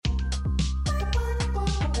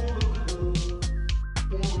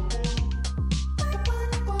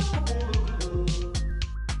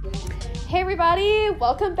everybody.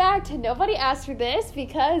 Welcome back to Nobody Asked for This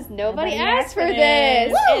because nobody asked for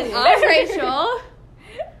this. And I'm Rachel.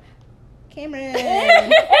 Cameron.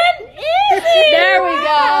 And Izzy. There we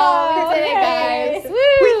go. We did it, guys. Woo.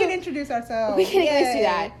 We can introduce ourselves. We can at least do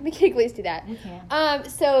that. We can.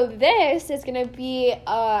 So this is going to be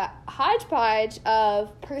a hodgepodge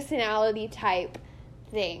of personality type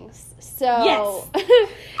things. So Yes.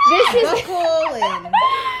 this is Buckle in.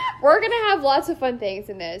 we're going to have lots of fun things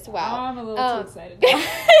in this. Wow. I'm a little too excited.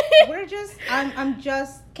 I'm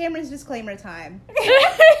just Cameron's disclaimer time.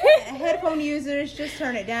 Headphone users, just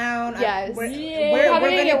turn it down. Yes. We're probably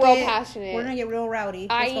gonna get real passionate. We're gonna get real rowdy.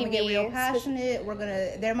 It's I.e. gonna get real me. passionate.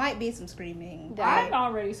 There might be some screaming. I'm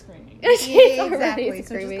already screaming. She's Yeah, already exactly. So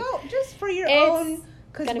screaming. just for your It's own,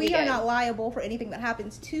 because gonna be we are good. not liable for anything that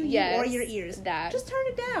happens to you Yes, or your ears. that. Just turn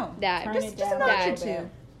it down. That. Turn Just it just a down notch a or little two. bit.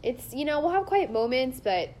 It's, we'll have quiet moments,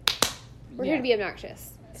 but we're here to be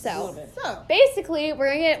obnoxious. A So little bit. So basically,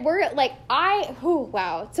 wow,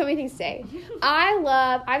 so many things to say. I've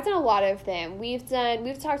done a lot of them. We've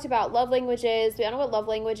talked about love languages. We don't know what love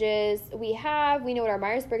language is. We know what our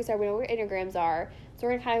Myers-Briggs are. We know what Enneagrams are. So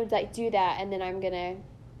we're going to kind of do that, and then I'm going to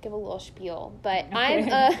give a little spiel. But we're going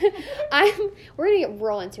to get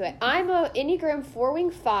real into it. I'm a Enneagram 4-wing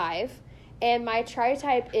 5, and my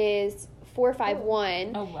tri-type is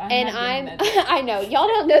 4-5-1. Oh, I'm and not getting that. I know. Y'all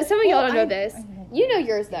don't know. Some of y'all don't know I this. know. You know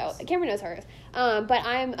yours, though. Yes. Cameron knows hers. But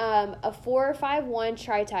I'm a 4-5-1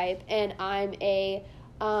 tri-type, and I'm a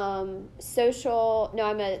sexual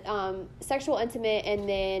intimate, and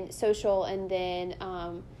then social, and then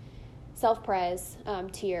self-pres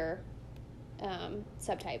tier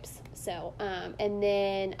subtypes. So, and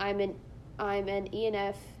then I'm an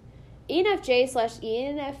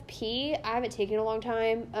ENFJ/ENFP. I haven't taken in a long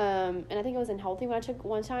time, and I think I was unhealthy when I took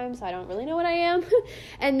one time, so I don't really know what I am.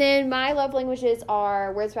 And then my love languages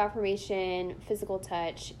are words of affirmation, physical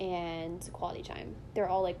touch, and quality time. They're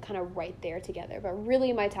all like kind of right there together, but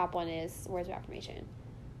really my top one is words of affirmation.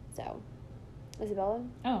 So, Isabella,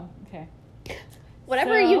 Oh, okay.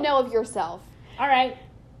 whatever So- you know of yourself. All right.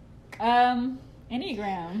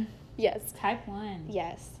 Enneagram. Yes, Type 1.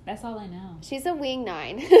 yes. That's all I know. She's a wing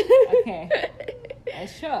 9. Okay.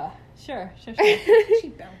 Sure. she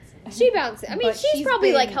bounces. She bounces. I mean, But she's she's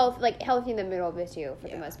probably big. healthy in the middle of it too, for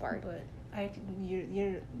the most part. But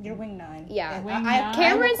you're wing 9. Yeah. And Wing I nine. will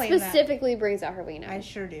Cameron claim that. specifically brings out her wing 9. I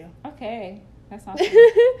sure do. Okay. That's awesome.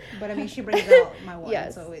 But I mean, she brings out my one,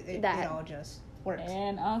 Yes, so it that. all just works.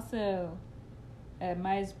 And also,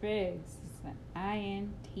 Myers-Briggs is an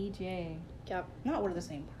INTJ. Yep. Not we're the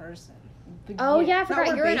same person. But Oh yeah, I Not forgot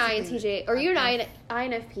we're you're an basically- INTJ, or you're an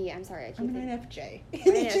INFP. I'm sorry, I I'm keep an thinking.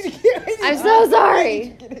 INFJ. I'm so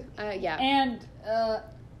sorry. Get it? Yeah. And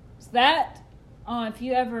that, if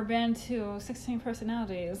you ever been to 16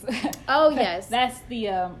 Personalities. Oh, yes. That's the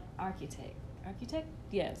architect. Architect?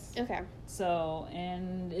 Yes. Okay. So,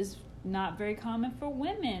 and is not very common for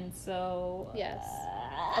women. So Yes.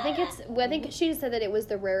 I think she just said that it was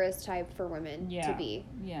the rarest type for women to be.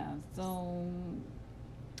 Yeah. So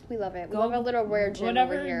We love it. We love a little rare gem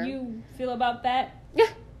whatever over here. you feel about that.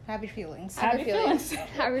 Happy feelings. Happy feelings.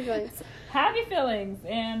 Happy feelings. Happy feelings.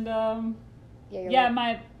 And Yeah.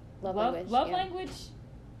 my Love love language, yeah. language.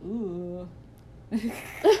 Ooh.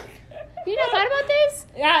 You not thought about this?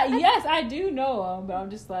 Yeah, yes, I do know them, but I'm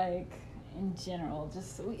just like, in general,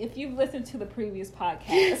 just if you've listened to the previous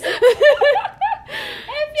podcast,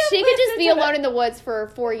 She could just be alone in the woods for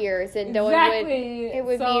 4 years and no one would. exactly. It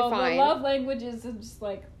would be So fine. The love languages are just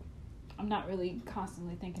like, I'm not really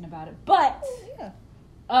constantly thinking about it, but Yeah.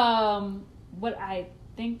 what I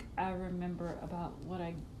think I remember about what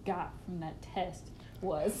I got from that test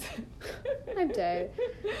was, I'm dead.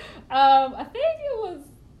 I think it was.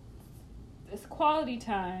 It's quality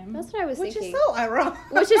time. That's what I was Which thinking. is so ironic.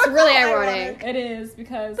 Which is really ironic. It is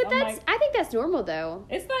because But I'm like, I think that's normal though.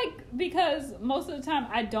 it's like because most of the time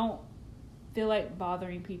I don't feel like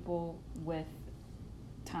bothering people with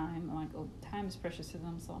time. I'm like, oh, time is precious to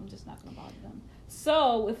them, so I'm just not gonna bother them.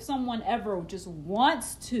 So if someone ever just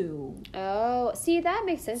wants to Oh, see, that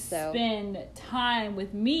makes sense though. spend time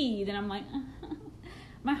with me, then I'm like,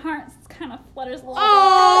 my heart kind of flutters a little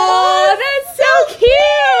Oh, that's so cute!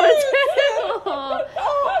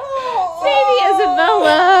 Baby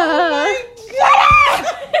Isabella.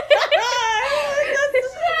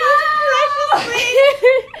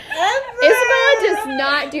 Isabella does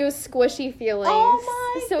not do squishy feelings.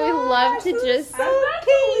 Oh my so we love to just. So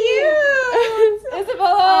cute.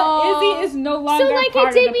 Isabella, Aw. Izzy is no longer So like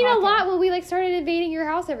part it did of the mean a podcast. lot when we like started invading your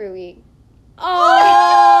house every week. Oh,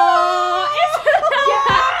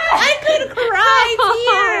 I could cry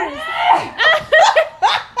tears.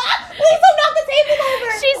 Please don't knock table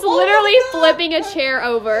over. She's Oh my literally God. flipping a chair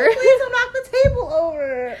over. Please don't knock the table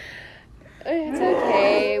over. It's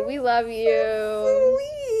okay. We love you.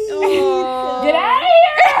 Sweet. Aw. Get out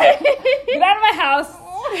of here! Get out of my house.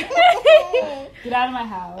 Get out of my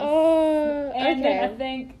house. Oh, And then I okay.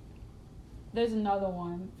 think there's another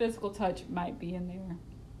one. Physical touch might be in there.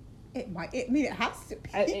 It might. I mean, it has to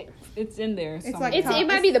be. It's in there. It's somewhere. like It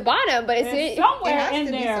might be the bottom, but It's it's somewhere It has in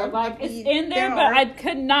to be there. some- Like I it's mean, in there, there but are- I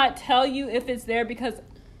could not tell you if it's there because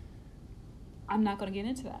I'm not going to get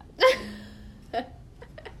into that.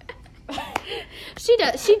 She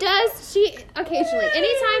does. She occasionally.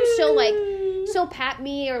 Anytime she'll pat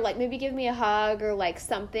me or like maybe give me a hug or like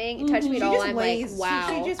something, touch me She at all. just I'm lays. like,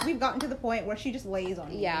 wow. She just. We've gotten to the point where she just lays on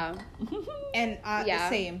me. Yeah, And Yeah.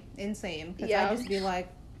 same. Because Yeah. I just be like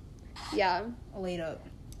yeah. laid up.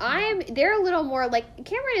 They're a little more like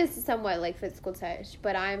Cameron is somewhat like physical touch,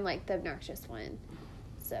 but I'm like the obnoxious one.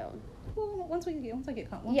 So Well, once I get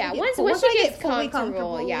Yeah, once once she I gets get fully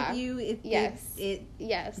comfortable, comfortable yeah. with you, Yes. it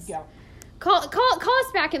yes, Yeah. call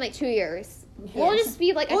us back in like 2 years. We'll Yes. just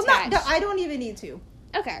be like well, attached. not. I don't even need to.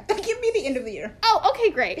 Okay. Give me the end of the year. Oh, okay,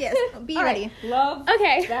 great. Yes, be All ready. right. Love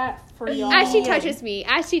Okay. that for y'all. As she Yeah. touches me.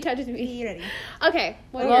 Be ready. Okay.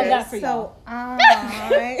 What Love yours? that for So y'all.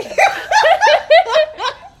 I.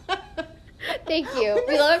 Thank you.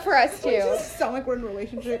 We love it for us We too. just sound like we're in a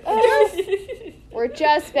relationship. We're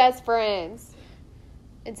just best friends.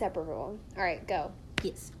 Inseparable. All right, go.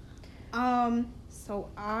 Yes. So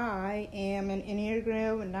I am an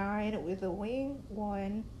Enneagram 9 with a wing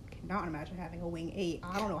 1. Cannot imagine having a wing 8.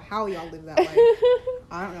 I don't know how y'all live that way.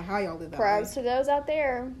 I don't know how y'all live that Props to those out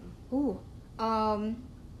there. way. Ooh.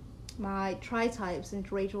 My tri-type,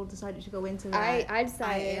 since Rachel decided to go into that. I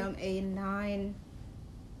decided. I am a 9.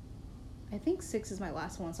 I think 6 is my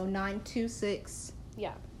last one. So 9, 2, 6.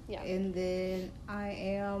 Yeah. Yeah. And then I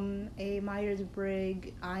am a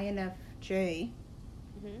Myers-Briggs INFJ.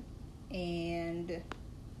 Mhm. And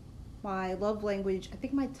my love language, I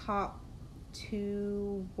think my top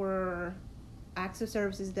 2 were acts of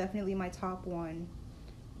service is definitely my top 1.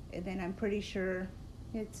 And then I'm pretty sure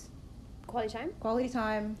it's Quality time. quality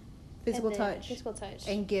time, physical And then touch, Physical touch.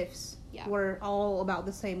 and gifts. Yeah. Were all about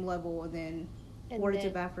the same level. And then And words then-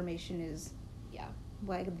 of affirmation is Yeah.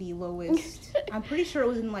 like the lowest. I'm pretty sure it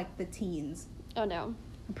was in like the teens. Oh no.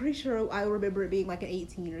 I'm pretty sure I remember it being like an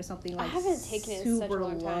 18 or something. Like haven't taken it in such a super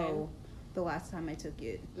long time. low the last time I took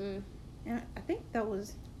it, Mm. and I think that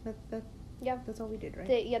was that. Yeah. That's all we did, right?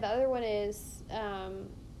 The other one is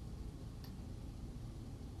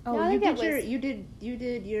Oh, No, I you think did that your was- you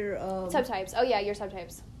did your subtypes. Oh yeah, your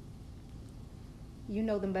subtypes. You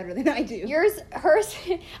know them better than I do. Yours, hers.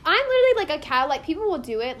 I'm literally like a cow. Like people will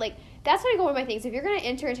do it. Like that's one of my things. If you're gonna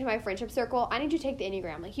enter into my friendship circle, I need you to take the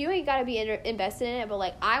Enneagram. Like you ain't gotta be invested in it, but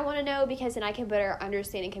like I want to know because then I can better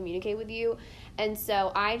understand and communicate with you. And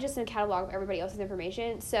so I just catalog everybody else's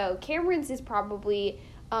information. So Cameron's is probably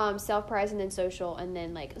self-prized and then social and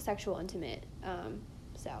then like sexual intimate.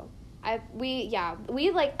 So we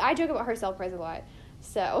like I joke about her self-prize a lot.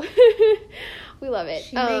 So we love it.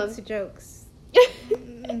 She makes jokes,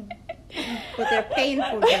 but they're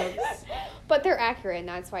painful jokes. But they're accurate, and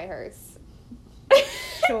that's why it hurts.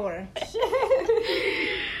 Sure,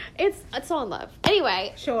 It's all in love.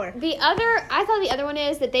 Anyway, sure. I thought the other one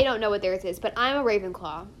is that they don't know what theirs is, but I'm a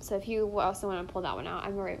Ravenclaw. So if you also want to pull that one out,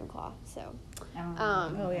 I'm a Ravenclaw. So,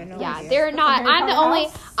 Oh yeah, no. yeah, idea. they're not. Harry Potter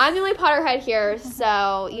house? I'm the only Potterhead here.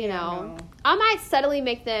 So you Yeah, know, no. I might subtly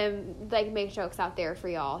make them like make jokes out there for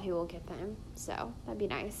y'all who will get them. So that'd be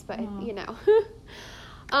nice, but you know.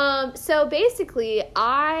 So basically,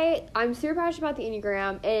 I'm super passionate about the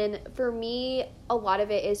Enneagram, and for me, a lot of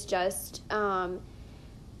it is just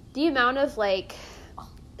the amount of like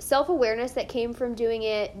self-awareness that came from doing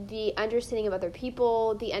it, the understanding of other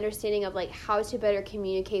people, the understanding of like how to better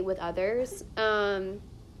communicate with others.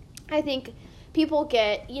 I think people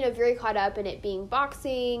get, very caught up in it being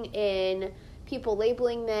boxing and people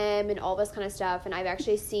labeling them and all this kind of stuff, and I've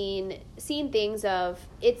actually seen things of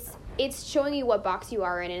it's showing you what box you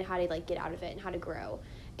are in and how to like get out of it and how to grow.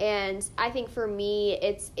 And I think for me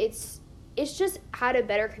it's just how to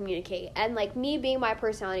better communicate. And like me being my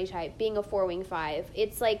personality type, being a 4-wing 5,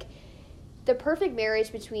 it's like the perfect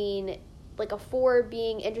marriage between like a 4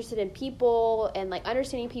 being interested in people and like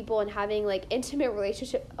understanding people and having like intimate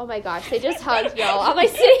relationship. Oh my gosh, they just hugged, y'all. I'm like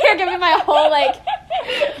sitting here giving my whole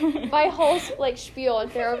like spiel, and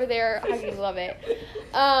they're over there hugging. Love it.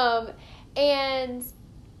 And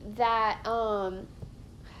that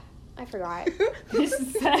I forgot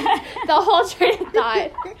the whole train of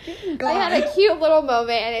thought. I had a cute little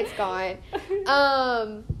moment and it's gone.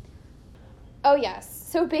 Oh yes.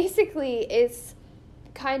 So basically, it's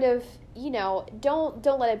kind of,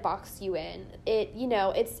 don't let it box you in.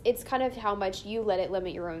 It's kind of how much you let it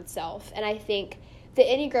limit your own self. And I think the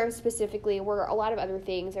Enneagram specifically, where a lot of other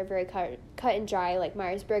things are very cut and dry, like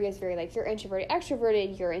Myers-Briggs is very like, you're introverted,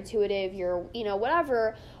 extroverted, you're intuitive, you're,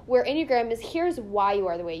 whatever, where Enneagram is, here's why you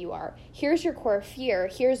are the way you are. Here's your core fear.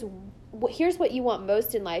 Here's what you want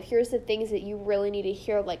most in life. Here's the things that you really need to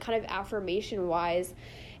hear, like kind of affirmation-wise.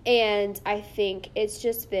 And I think it's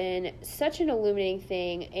just been such an illuminating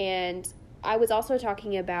thing. And I was also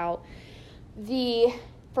talking about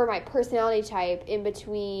for my personality type, in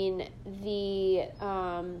between the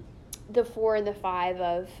 4 and the 5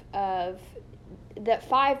 of that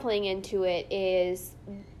 5 playing into it is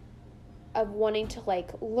of wanting to like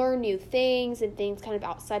learn new things and things kind of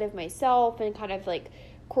outside of myself and kind of like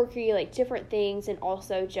quirky, like different things, and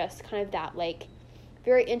also just kind of that like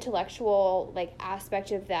very intellectual like aspect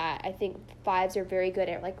of that. I think 5s are very good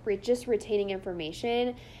at like just retaining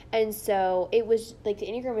information. And so it was like the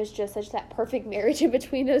Enneagram was just such that perfect marriage in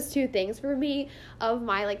between those two things for me, of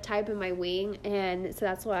my like type and my wing. And so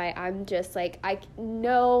that's why I'm just like, I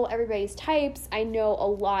know everybody's types. I know a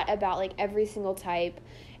lot about like every single type,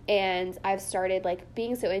 and I've started like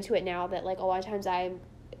being so into it now that like a lot of times I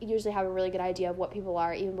usually have a really good idea of what people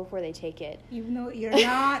are even before they take it. Even though you're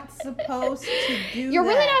not supposed to do You're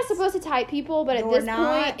really not supposed to type people, but at this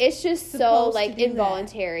point it's just so like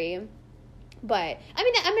involuntary. That. But I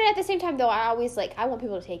mean at the same time though, I always like, I want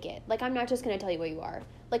people to take it. Like, I'm not just going to tell you what you are.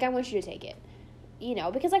 Like, I want you to take it.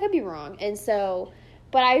 Because I could be wrong. And so,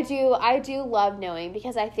 but I do love knowing,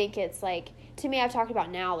 because I think it's like, to me, I've talked about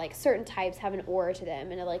now, like certain types have an aura to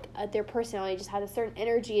them, and like their personality just has a certain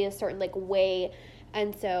energy, a certain like way.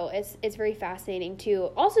 And so it's very fascinating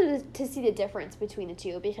too. Also to see the difference between the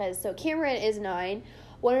two, because so Cameron is 9.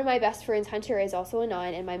 One of my best friends, Hunter, is also a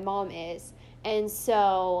 9, and my mom is. And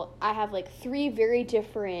so I have like 3 very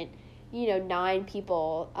different, 9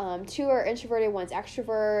 people. 2 are introverted, one's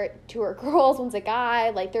extrovert, 2 are girls, one's a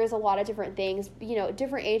guy. Like, there's a lot of different things,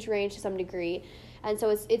 different age range to some degree. And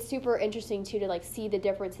so it's super interesting too to like see the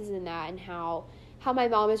differences in that, and how my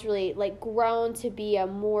mom has really like grown to be a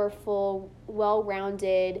more full,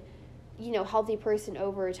 well-rounded, healthy person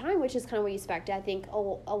over time, which is kind of what you expect. I think a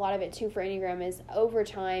lot of it too for Enneagram is over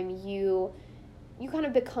time you kind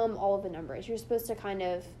of become all of the numbers. You're supposed to kind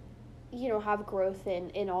of, have growth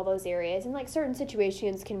in all those areas, and like certain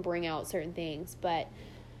situations can bring out certain things. But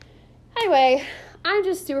anyway, I'm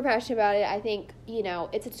just super passionate about it. I think,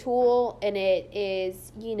 it's a tool, and it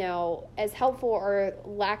is, as helpful or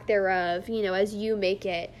lack thereof, as you make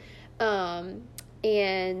it. And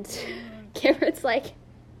Cameron's like,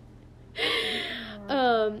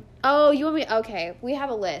 oh, you want me? Okay, we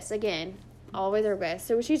have a list again. Always our best.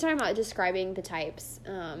 So she's talking about describing the types.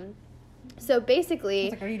 So basically,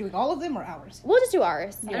 like, are you doing all of them or ours? We'll just do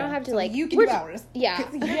ours. Yeah. I don't have to, so like, you can do ours. Yeah.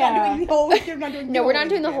 You're not doing no, we're not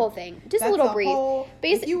doing the whole thing. Just a little brief.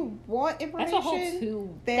 If you want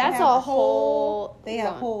information, They have a whole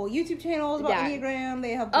YouTube channels about Enneagram.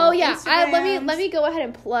 They have let me go ahead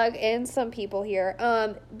and plug in some people here.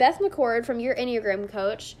 Beth McCord from Your Enneagram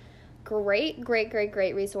Coach. Great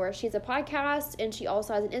resource. She's a podcast, and she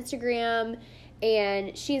also has an Instagram,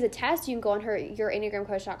 and she's a test. You can go on her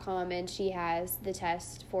yourenneagramcoach.com, and she has the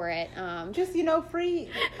test for it. Just free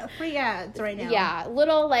ads right now. Yeah,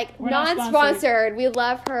 little like non-sponsored. We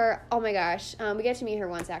love her. Oh my gosh, we get to meet her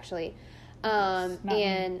once actually.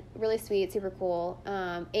 And really sweet, super cool.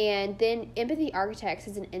 And then Empathy Architects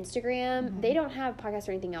is an Instagram. Mm-hmm. They don't have podcasts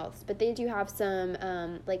or anything else, but they do have some,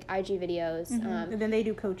 like IG videos. Mm-hmm. And then they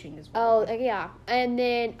do coaching as well. Oh, yeah. And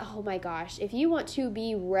then, oh my gosh, if you want to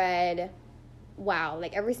be read, wow,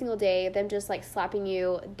 like every single day, them just like slapping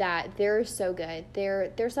you, that they're so good.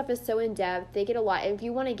 Their stuff is so in depth. They get a lot. And if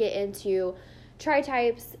you want to get into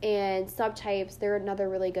tri-types and subtypes, they're another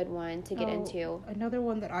really good one to get into. Another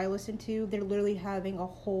one that I listen to, they're literally having a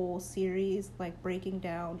whole series, like breaking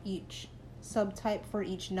down each subtype for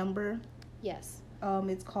each number. Yes.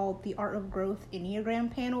 It's called The Art of Growth Enneagram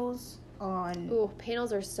Panels on... Ooh,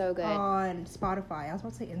 panels are so good. On Spotify. I was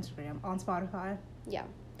about to say Instagram. On Spotify. Yeah.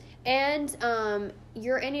 And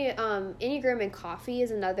your Enneagram and Coffee is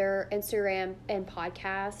another Instagram and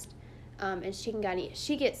podcast. And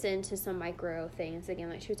she gets into some micro things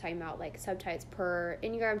again, like she was talking about, like subtypes per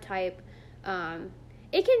Enneagram type.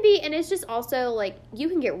 It can be, and it's just also like you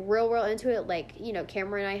can get real into it. Like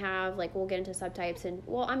Cameron and I have, like, we'll get into subtypes, and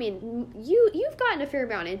well, I mean, you've gotten a fair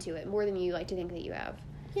amount into it, more than you like to think that you have.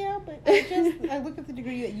 Yeah, but I look at the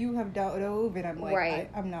degree that you have dove, and I'm like, Right.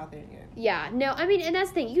 I'm not there yet. Yeah, no, I mean, and that's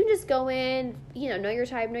the thing. You can just go in, know your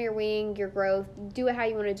type, know your wing, your growth, do it how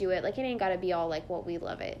you want to do it. Like, it ain't got to be all, like, what we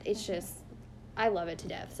love it. It's just, I love it to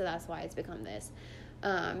death, so that's why it's become this.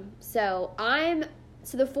 So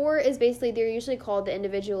the 4 is basically, they're usually called the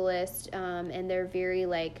individualist, and they're very,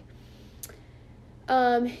 like,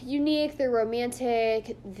 unique, they're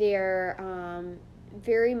romantic, they're,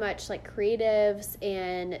 very much like creatives,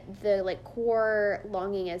 and the like core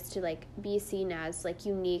longing is to like be seen as like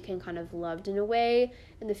unique and kind of loved in a way,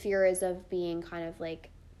 and the fear is of being kind of like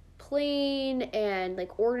plain and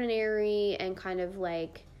like ordinary and kind of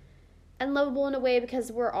like unlovable in a way, because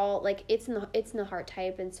we're all like it's in the heart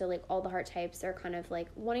type, and so like all the heart types are kind of like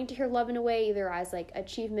wanting to hear love in a way, either as like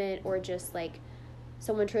achievement or just like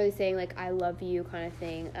someone truly saying, like, I love you kind of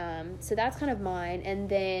thing. So that's kind of mine. And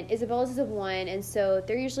then Isabella's is a 1, and so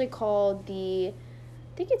they're usually called I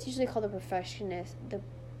think it's usually called the perfectionist.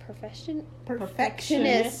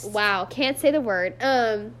 Perfectionist. Wow, can't say the word.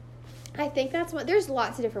 I think that's what, there's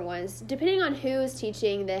lots of different ones. Depending on who's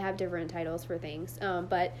teaching, they have different titles for things.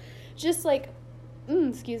 But just like,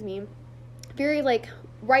 excuse me, very like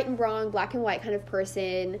right and wrong, black and white kind of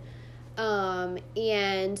person.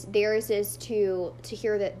 And theirs is to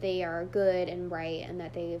hear that they are good and right, and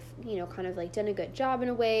that they've, kind of like done a good job in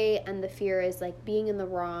a way, and the fear is like being in the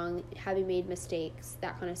wrong, having made mistakes,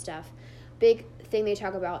 that kind of stuff. Big thing they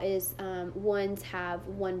talk about is, ones have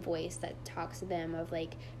one voice that talks to them of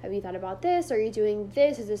like, have you thought about this? Are you doing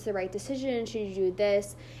this? Is this the right decision? Should you do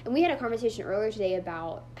this? And we had a conversation earlier today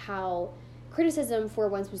about how criticism for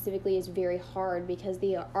one specifically is very hard, because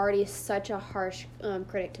they are already such a harsh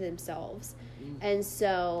critic to themselves. And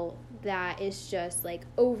so that is just like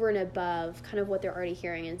over and above kind of what they're already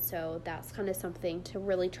hearing. And so that's kind of something to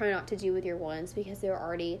really try not to do with your ones, because they're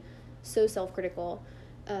already so self-critical.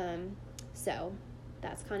 So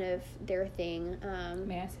that's kind of their thing.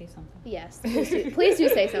 May I say something? Yes, please do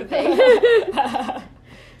say something.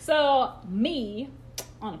 So me,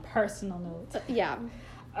 on a personal note, yeah.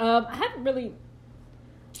 I haven't really.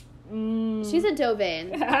 She's a dove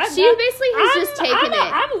in. She basically has just taken it.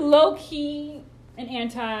 I'm low key and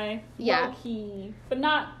anti. Yeah. Low key, but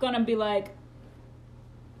not gonna be like.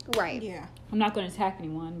 Right. Yeah. I'm not gonna attack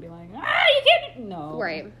anyone and be like, you can't. No.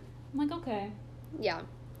 Right. I'm like, okay, Yeah.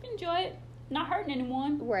 enjoy it. Not hurting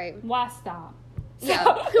anyone. Right. Why stop? Yeah.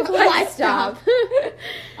 Why stop?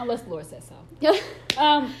 Unless Laura says so. Yeah.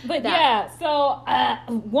 But That. yeah, so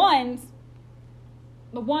ones.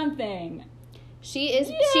 The one thing. She is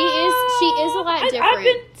a lot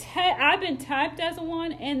different. I've been typed as a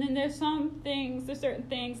 1, and then there's certain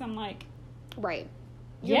things I'm like, right.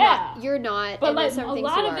 You're not. But and like there's some a things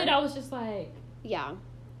lot you of it, are. I was just like, Yeah.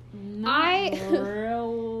 not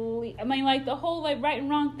really. I mean, like the whole like right and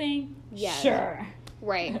wrong thing. Yeah. Sure.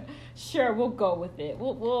 Right. Sure, we'll go with it.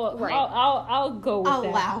 We'll Right. I'll go with I'll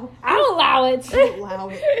that. allow. I'll allow it. Allow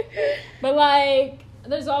it. But like,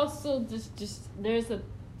 there's also just there's a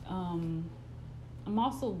I'm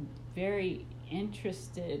also very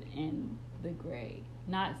interested in the gray.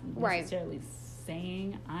 Not necessarily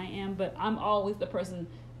saying I am, but I'm always the person,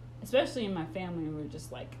 especially in my family, we're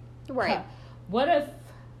just like, Right. What if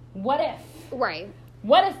Right.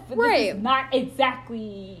 what if Right. this is not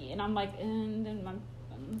exactly, and I'm like, and then my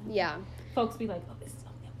Yeah. folks be like, oh, this,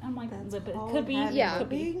 I'm like, That's but it called could be, having Yeah. a could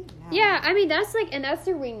be. big mouth. Yeah, I mean that's like, and that's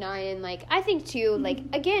the ring 9, and like I think too, like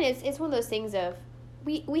again, it's one of those things of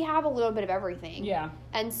we have a little bit of everything. Yeah.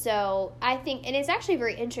 And so I think, and it's actually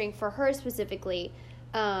very interesting for her specifically.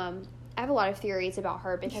 I have a lot of theories about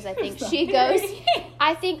her, because I think she goes.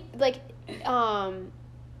 I think like,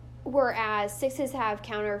 whereas 6s have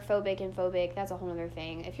counterphobic and phobic, that's a whole other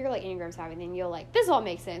thing. If you're like Enneagram savvy, then you'll like, this all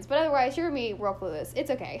makes sense. But otherwise, you're me real clueless. It's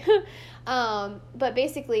okay. But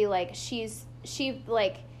basically, like she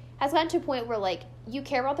like has gotten to a point where like you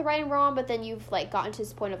care about the right and wrong, but then you've like gotten to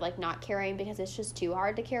this point of like not caring because it's just too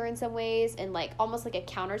hard to care in some ways, and like almost like a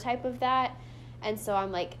counter type of that. And so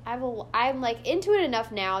I'm like, I'm like into it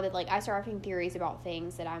enough now that like I start having theories about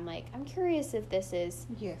things that I'm like, I'm curious if this is.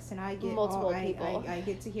 Yes, and I get Multiple people. I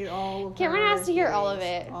get to hear all of Cameron her has to hear all of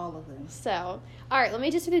theories, it. all of them. So, all right, let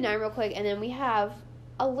me just do the 9 real quick, and then we have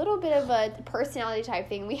a little bit of a personality type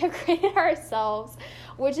thing we have created ourselves,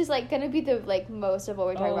 which is like going to be the like most of what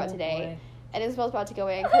we're talking about today. Boy. And Isabel's about to go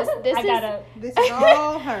in because this This is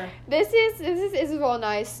all her. This is Isabel and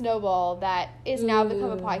I's snowball that is now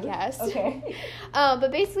become a podcast. Okay.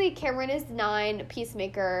 But basically, Cameron is 9,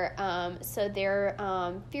 peacemaker. So they're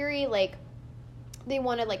very like, they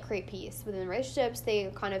want to like create peace within relationships.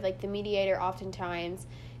 They kind of like the mediator oftentimes,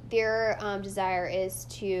 their desire is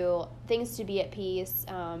to things to be at peace,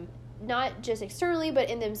 not just externally but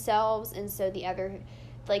in themselves. And so the other,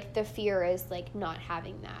 like, the fear is like not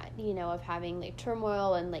having that, you know, of having like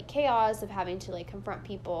turmoil and like chaos, of having to like confront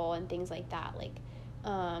people and things like that, like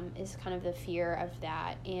is kind of the fear of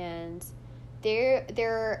that. And they're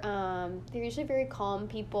usually very calm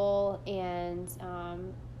people, and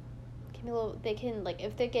can be a little, they can, like,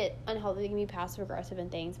 if they get unhealthy, they can be passive aggressive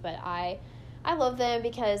and things. But I love them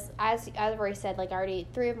because, as I've already said, like, already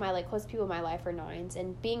 3 of my like close people in my life are 9s,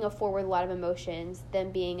 and being a 4 with a lot of emotions,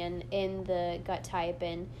 them being in the gut type,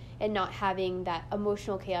 and not having that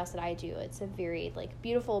emotional chaos that I do, it's a very like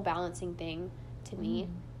beautiful balancing thing to me.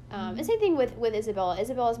 And same thing with Isabella.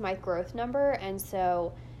 Isabella is my growth number, and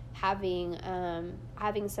so having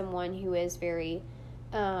someone who is very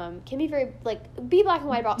can be very like be black and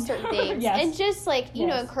white about certain things, Yes. and just like you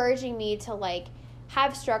know Yes. encouraging me to like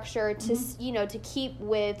have structure to you know to keep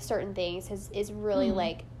with certain things is really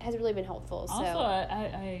like has really been helpful. So Also,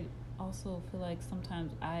 I also feel like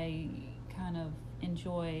sometimes I kind of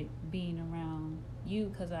enjoy being around you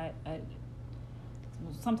because I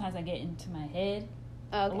sometimes I get into my head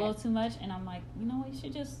a little too much, and I'm like, you know what, you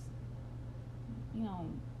should just, you know,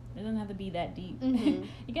 it doesn't have to be that deep. Mhm.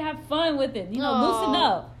 You can have fun with it, you know, Aw. loosen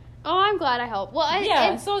up. Oh, I'm glad I helped. Well,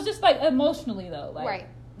 So it's just like emotionally though, like, right.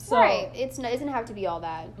 So, Right. It doesn't have to be all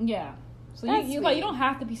that. Yeah. So That's you like, you sweet. don't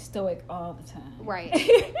have to be stoic all the time. Right.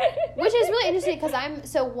 Which is really interesting because I'm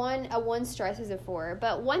so a 1 stresses a 4.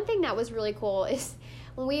 But one thing that was really cool is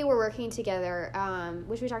when we were working together,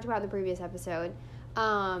 which we talked about in the previous episode.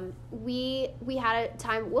 We had a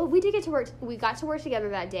time. Well, we did get to work. We got to work together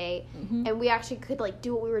that day, and we actually could like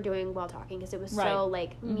do what we were doing while talking because it was so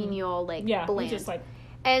like menial, like bland. We just like.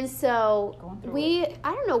 And so Going through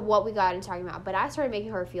I don't know what we got into talking about, but I started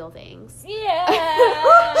making her feel things. Yeah.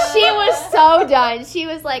 She was so done. She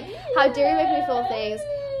was like, how dare you make me feel things?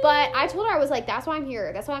 But I told her, I was like, that's why I'm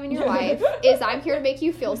here. That's why I'm in your life, is I'm here to make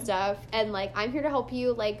you feel stuff. And, like, I'm here to help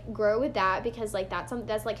you, like, grow with that because, like, that's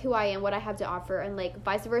like, who I am, what I have to offer. And, like,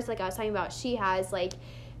 vice versa, like I was talking about, she has, like,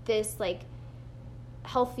 this, like,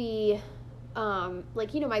 healthy,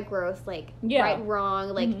 like, you know, my growth, like, right and wrong,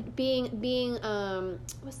 like, being,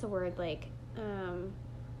 what's the word, like,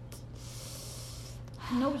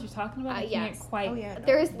 You know what you're talking about? I can't quite. Oh, yeah, no.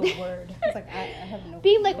 There's the word. It's like I have no.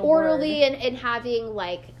 being like the orderly and having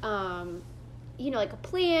like you know, like a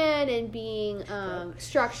plan and being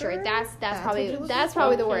structured. That's probably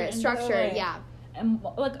the word. Structured, yeah.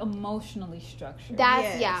 Like emotionally structured.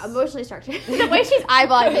 That's emotionally structured. The way she's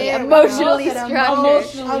eyeballing me, There we emotionally go.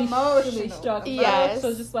 structured. Emotionally structured. Yes.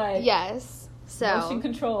 So just like Yes. So emotion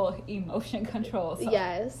control. So.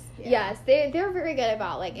 yes. Yeah. Yes. They're very good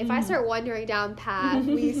about like if I start wandering down path.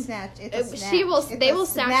 We snatch. It's a snatch. They will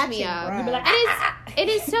snatch me up. Right. Be like, And it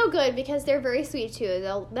is so good because they're very sweet too.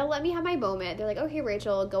 They'll let me have my moment. They're like, okay,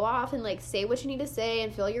 Rachel, go off and like say what you need to say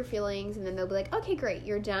and feel your feelings, and then they'll be like, okay, great,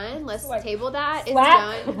 you're done. Let's like, table that.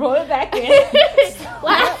 slap, It's done. roll it back in.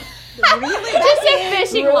 Slap. Really Just a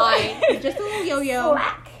fishing Really? line. Just a little yo-yo.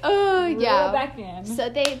 Slack. Oh Roll it yeah. back in. So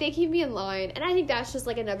they keep me in line, and I think that's just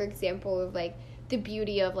like another example of like the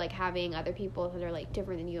beauty of like having other people that are like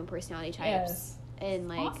different than you in personality types, Yes. and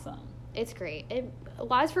like Awesome. it's great. It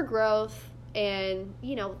allows for growth and,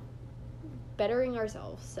 you know, bettering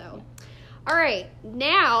ourselves. So, all right,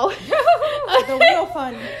 now The real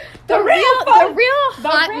fun. the real fun.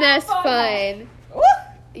 hot real mess fun. fun.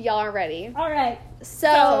 Woo. Y'all are ready. All right.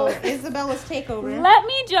 So, Isabella's takeover. Let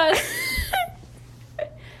me just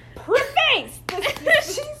preface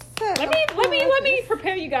this. She said, Let me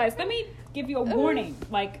prepare you guys. Let me give you a warning,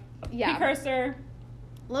 like a Yeah. precursor.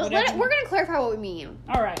 we're whatever. gonna clarify what we mean.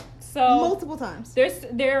 All right. So multiple times.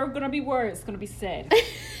 there are gonna be words gonna be said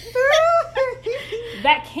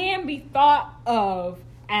that can be thought of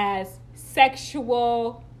as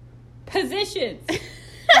sexual positions.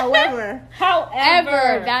 However,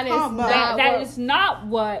 However, That is Combo. not that what, is not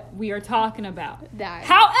what we are talking about. that.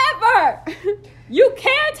 However, you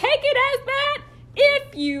can take it as that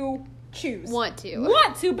if you choose. want to.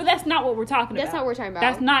 want to, but that's not what we're talking about. That's not what we're talking about.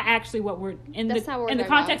 That's not actually what we're in That's not what we're in the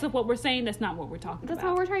talking context of what we're saying. That's not what we're talking That's about.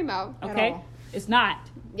 not what we're talking about. At Okay, all. it's not.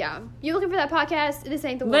 Yeah. You looking for that podcast? This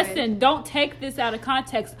ain't the one. Listen, don't take this out of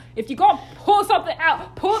context. If you're gonna pull something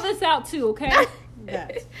out, pull this out too. Okay,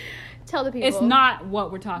 That. Tell the people. it's not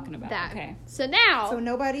what we're talking about. that. Okay. So now. So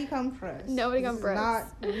nobody come for us. Nobody This come is for us.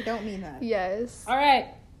 We don't mean that. Yes. All right.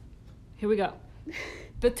 Here we go.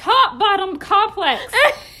 The top bottom complex.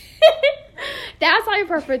 That's my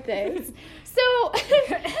preferred things. So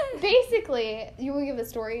basically, you will give a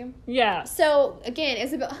story. Yeah. So again,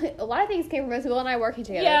 Isabel, a lot of things came from Isabel and I working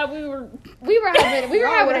together. Yeah, we were having a time. We were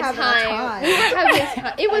having a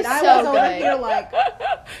time. It was and so I was over good. here like,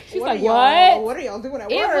 She's what like, are y'all- what? What are y'all doing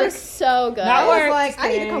at It work? was so good. Not I was work, like, I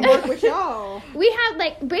need to come Stan. work with y'all. We had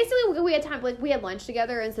like basically we had time, like we had lunch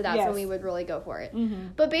together, and so that's Yes. when we would really go for it. Mm-hmm.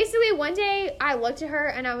 But basically, one day I looked at her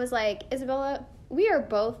and I was like, Isabella, we are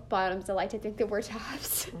both bottoms that like to think that we're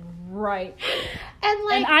tops. Right. And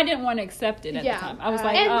like, And I didn't want to accept it at Yeah. the time. I was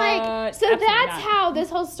like, and like, so absolutely that's not. how this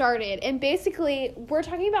whole started. And basically, we're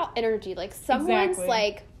talking about energy. Like someone's Exactly.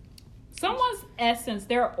 like, Someone's essence,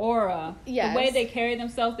 their aura, Yes. the way they carry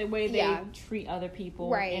themselves, the way they Yeah. treat other people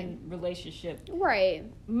Right. in relationships, right,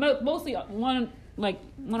 mostly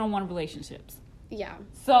one-on-one relationships. yeah,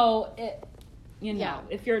 So you know, Yeah.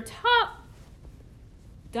 if you're top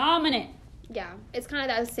dominant, yeah. It's kind of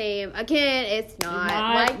that same. Again, it's not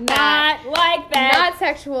like not like that. Not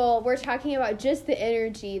sexual. We're talking about just the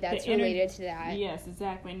energy that's The ener- related to that. Yes,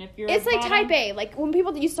 exactly. And if you're It's a like bottom- type A. Like when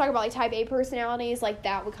people used to talk about like type A personalities, like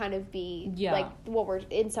that would kind of be Yeah. like what we're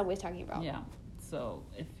in some ways talking about. Yeah. So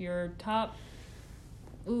if you're top,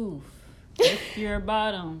 oof. If you're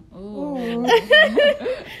bottom, ooh.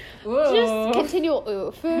 Ooh. Just continual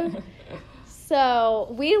oof.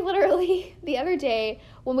 So we literally the other day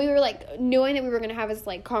when we were like knowing that we were gonna have this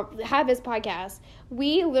like have this podcast,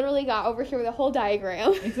 we literally got over here with a whole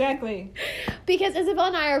diagram. Exactly. Because Isabel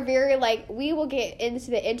and I are very like we will get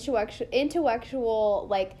into the intellectual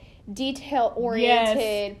like detail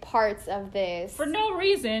oriented parts of this For no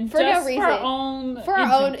reason. For no just reason. For our own. for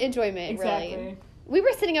our own enjoyment. Exactly. Really. We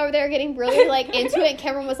were sitting over there getting really like into it, and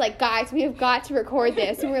Cameron was like, "Guys, we have got to record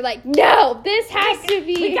this," and we're like, "No, this has to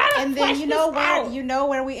We be." gotta And then flesh you know this where out. you know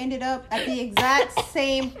where we ended up at the exact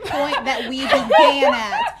same point that we began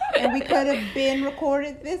at, and we could have been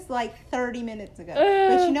recorded this like 30 minutes ago.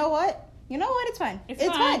 But you know what? You know what? It's fine. It's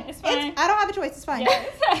fine. It's fine. I don't have a choice. It's fine. Yeah.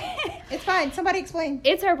 It's fine. Somebody explain.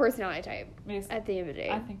 It's our personality type It's- at the end of the day.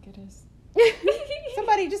 I think it is.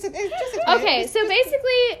 Somebody just explain. Okay, Just- so just-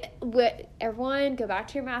 basically, everyone go back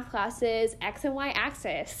to your math classes, X and Y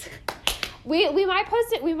axis. We might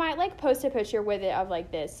post it. We might like post a picture with it of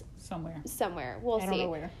like this somewhere. We'll I see. don't know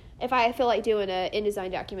where. If I feel like doing a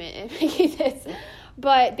InDesign document and making this.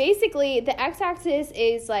 But basically, the x-axis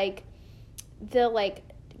is like the like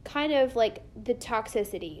kind of like the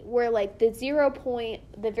toxicity, where like the 0 point,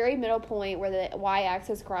 the very middle point where the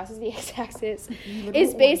y-axis crosses the x-axis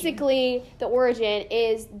is basically the origin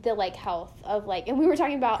is the like health of like, and we were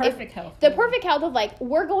talking about Perfect health. the perfect health of like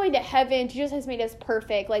we're going to heaven. Jesus has made us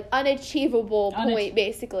perfect, like unachievable point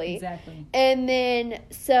basically. Exactly. And then,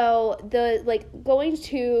 so the, like, going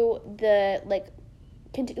to the,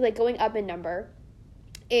 like going up in number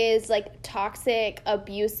is, like, toxic,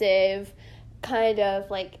 abusive kind of,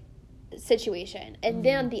 like, situation. And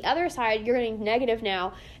then on the other side, you're getting negative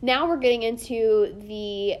now. Now we're getting into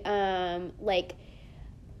the, like,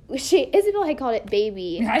 Isabel had called it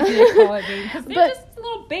baby. I did call it baby. Because they're But- just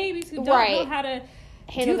little babies who don't Right. know how to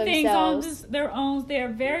Handle do things on themselves. their own. They're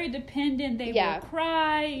very dependent. They Yeah. will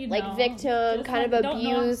cry. You Like know, victim, just kind of like don't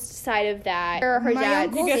know- abused side of that. Her My dad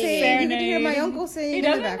uncle You get sing. singing. You can hear my serenade. uncle sing He in the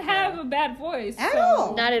doesn't background. have a bad voice. At so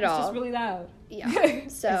all. Not at It's all. just really loud. Yeah.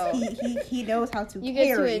 So He knows how to you get to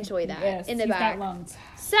carry. enjoy that Yes, in the he's back. got lungs.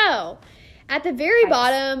 So, at the very Pipes.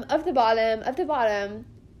 bottom of the bottom of the bottom,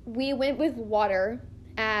 we went with water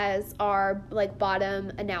as our like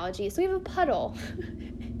bottom analogy. So we have a puddle.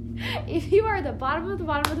 If you are the bottom of the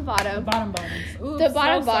bottom of the The bottom, bottom bottoms. Oops, the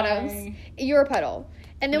bottom so bottoms, sorry. you're a puddle.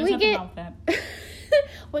 And then There's we nothing get wrong with that.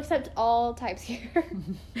 well, except all types here.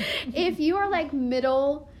 If you are like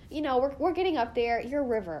middle, you know, we're getting up there. You're a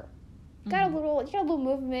river. You got a little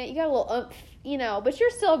movement. You got a little oomph, you know, but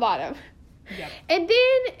you're still a bottom. Yep. And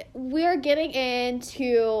then we're getting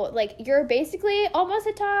into like you're basically almost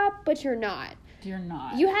a top, but you're not. You're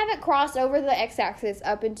not. You haven't crossed over the x-axis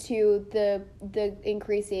up into the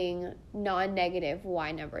increasing non-negative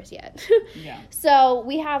y numbers yet. Yeah. So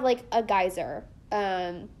we have like a geyser.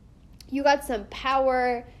 You got some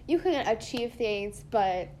power. You can achieve things,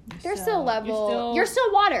 but there's still level. You're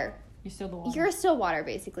still water. You're still the one. You're still water,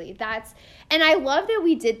 basically. And I love that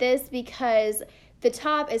we did this because the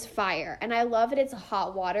top is fire, and I love that it's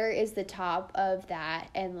hot water is the top of that,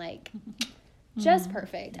 and like Just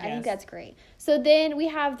perfect. I think Yes. that's great. So then we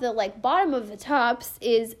have the like bottom of the tops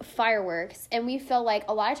is fireworks, and we feel like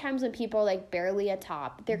a lot of times when people are like barely a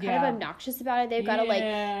top, they're kind of Yeah. obnoxious about it. They've got to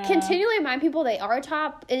Yeah. like continually remind people they are a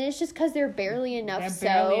top, and it's just because they're barely enough.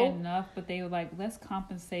 They're barely So, enough, but they were like, let's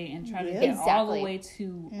compensate and try to Yeah. get all the Exactly. way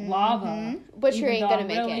to lava. but you Even ain't though gonna I'm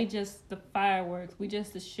make really it. just the fireworks. We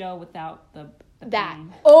just the show without the That.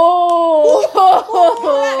 pain. Oh,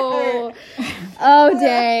 oh,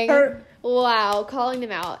 dang. Hurt. Wow, calling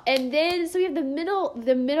them out. And then so we have the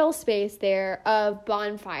middle space there of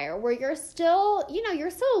bonfire where you're still,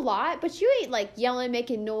 you're still a lot, but you ain't like yelling,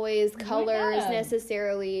 making noise, colors Yeah.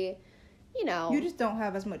 necessarily, You just don't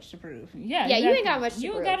have as much to prove. Yeah, Yeah, you ain't got much to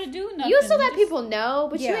You prove. got to do nothing. you still let Just people know,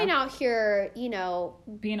 but you Yeah. ain't out here, being a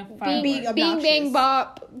being, firework. Being bing bang obnoxious.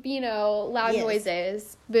 bop, loud Yes.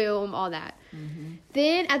 noises, boom, all that. Mhm.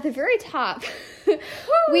 Then at the very top,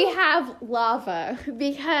 we have lava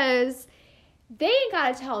because they ain't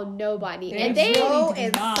gotta tell nobody, and They they slow do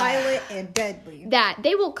and not. silent and deadly. that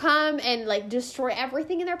they will come and like destroy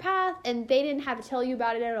everything in their path, and they didn't have to tell you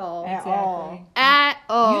about it at all. Exactly. At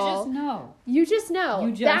all. You just know. You just know.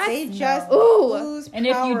 You just- That's, They No. just Ooh. lose And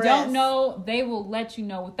if you power don't as- know, they will let you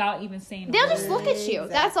know without even saying a they'll word. just look at you.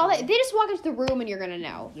 That's all. They just walk into the room and you're gonna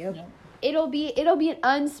know. Yep. Yep. It'll be an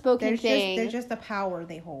unspoken thing. There's just the power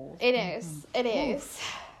they hold. It is. It is.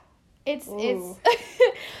 It's Ooh.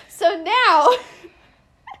 so now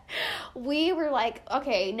we were like,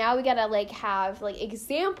 okay, now we gotta like have like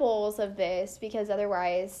examples of this because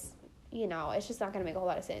otherwise, it's just not gonna make a whole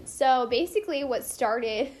lot of sense. So basically what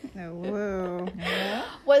started Oh, whoa. Yeah.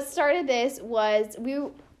 this was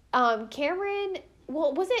Cameron,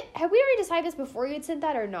 well, have we already decided this before you had sent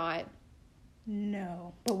that or not?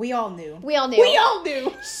 No. But we all knew. We all knew. We all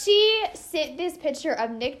knew. She sent this picture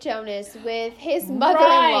of Nick Jonas with his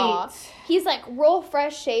mother-in-law. Right. He's like real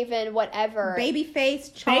fresh shaven, whatever. Baby face,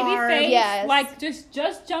 Baby charm. face, Yes. like just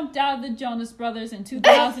jumped out of the Jonas Brothers in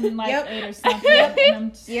 2008 Yep. or something. And I'm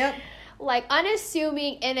just- Yep. Like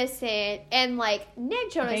unassuming, innocent, and like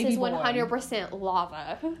Nick Jonas Baby is boy. 100%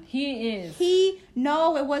 lava. He is.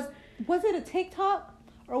 Was it a TikTok?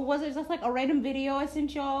 Or was it just like a random video I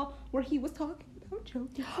sent y'all where he was talking about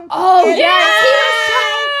choking? Oh And- yes,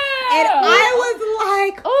 And I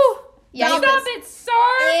was like, Oh yeah, he Stop was, it,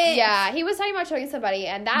 sir. yeah, he was talking about choking somebody,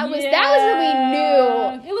 and that was when we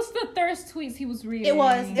knew. It was the thirst tweets he was reading. It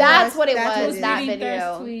was. That's what it That's was. what it That reading video.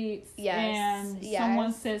 thirst tweets. Yes, And yes.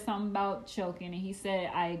 someone said something about choking, and he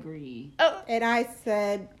said, "I agree." Oh, and I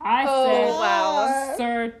said, I Oh, said, wow.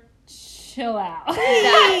 "Sir, chill out.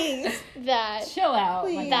 please. that. chill out." my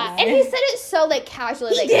Please. That. guy. And he said it so like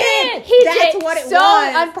casually. He Like, did. He That's did. what it so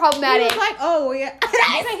was. unproblematic. He was like, oh, yeah. And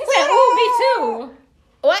I He said, said, "Oh, me too."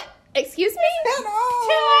 What? Excuse me? Chill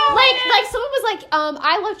out. Like someone was like,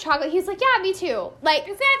 I love chocolate. He's like, yeah, me too. Like,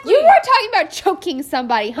 Exactly. you were talking about choking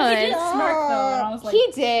somebody, He hun. did smirk though, and I was like,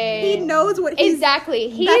 He did. He knows what he's Exactly.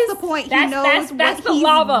 He's That's the point. He That's- knows that's what the he's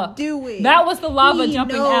lava. doing. That was the lava He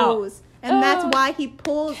jumping knows. out. And that's Oh. why he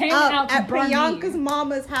pulls Came out up to at burn Priyanka's you.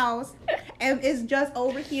 mama's house and is just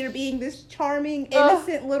over here being this charming, Ugh.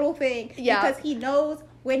 innocent little thing. Yeah. Because he knows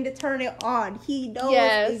when to turn it on. He knows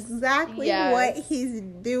Yes. exactly Yes. what he's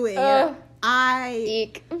doing. Ugh. I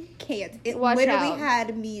Eek. can't. It Watch literally out.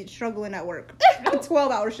 had me struggling at work. A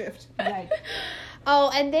 12-hour shift. Like,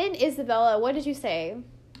 Oh, and then Isabella, what did you say?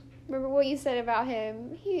 Remember what you said about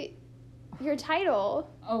him? Your title.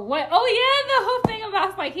 oh what? Oh yeah, the whole thing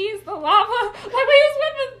about like he's the lava. Like when he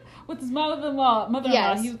was with his mother-in-law.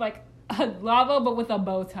 Yes. He was like lava, but with a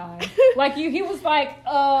bow tie. Like he was like,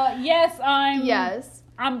 yes, Yes.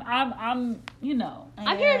 I'm, you know.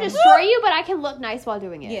 I'm here to destroy you, but I can look nice while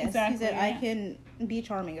doing it. Yes, Exactly, he said, yeah. I can be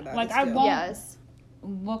charming about Like, it. I still. won't- Yes.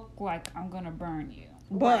 Look like I'm gonna burn you,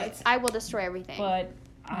 But, I will destroy everything. but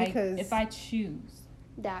Because- if I choose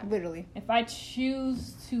that. literally, to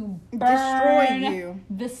destroy burn you.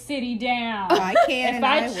 the city down, I can if and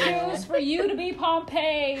I I will. choose for you to be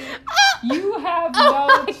Pompeii, you have Oh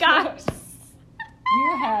no my choice. gosh.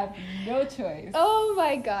 You have no choice. Oh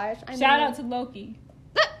my gosh. I Shout know. out to Loki,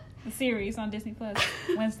 the series on Disney Plus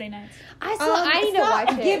Wednesday nights. I need to stop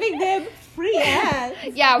watch it. giving them free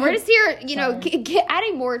ads. Yeah, we're just here, Sorry.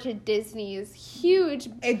 adding more to Disney's huge.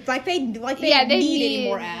 It's like they They need any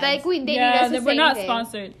more ads. Like they need yeah, us to we're say not anything.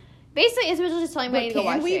 sponsored. Basically, Isabel just telling me I need to go can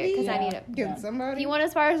watch we it because be? I need Yeah. it. Can Yeah. somebody? If you want to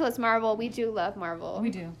aspire to Marvel, we do love Marvel. We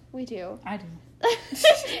do. We do. I do.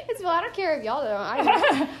 It's well, I don't care if y'all don't. I do.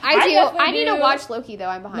 I do. definitely I need to do. watch Loki though.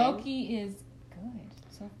 I'm behind. Loki is good.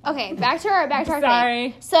 So far. Okay, back to our thing.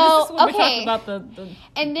 Sorry. So, This is what we okay. talked about the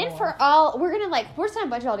And then for all, we're just gonna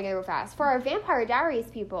bunch it all together real fast for our Vampire Diaries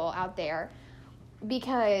people out there,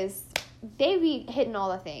 because they be hitting all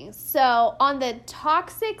the things. So on the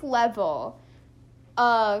toxic level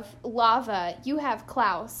of lava, you have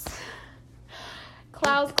Klaus.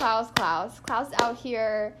 Klaus out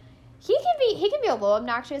here. He can be a little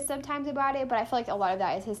obnoxious sometimes about it, but I feel like a lot of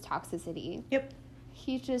that is his toxicity. Yep.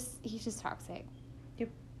 He's just toxic. Yep.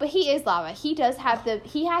 But he is lava. He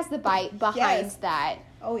has the bite behind that.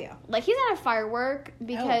 Oh yeah. Like, he's not a firework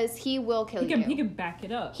because he will kill you. He can back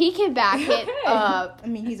it up. He can back it up. I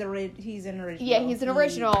mean, he's an original. Yeah, he's an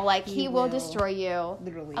original. He will destroy you.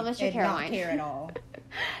 Literally. Unless you're Caroline. Not care at all.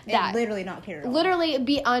 That. Literally not care at all. Literally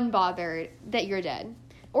be unbothered that you're dead.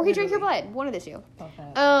 Or he drank your blood. One of the two.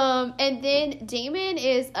 Okay. And then Damon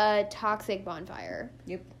is a toxic bonfire.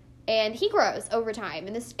 Yep. And he grows over time.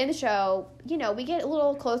 In the show, we get a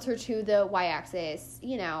little closer to the y-axis.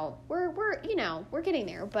 We're getting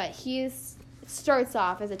there. But starts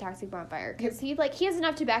off as a toxic bonfire because he has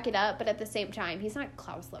enough to back it up, but at the same time, he's not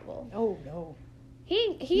Klaus level. Oh no.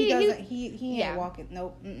 He doesn't. He ain't walking.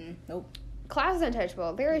 Nope. Nope. Klaus is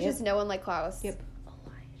untouchable. There is just no one like Klaus. Yep.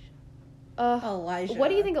 Elijah. What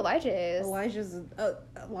do you think Elijah is? Elijah's a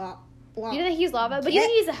lot. You don't think he's lava? But you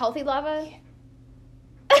think he's a healthy lava?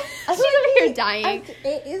 She's over here dying.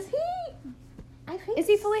 Is he? I think Is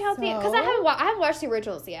he fully healthy? Because so. I haven't watched the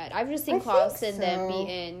originals yet. I've just seen Klaus and them so.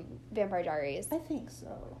 be in Vampire Diaries. I think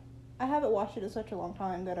so. I haven't watched it in such a long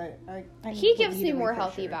time that I He gives me more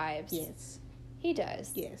healthy vibes. Yes. He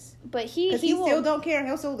does. Yes. But he still will, don't care.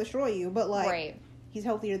 He'll still destroy you. But right. He's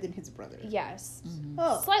healthier than his brother. Yes. Mm-hmm.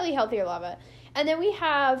 Oh. Slightly healthier lava. And then we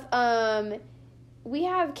have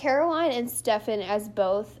Caroline and Stefan as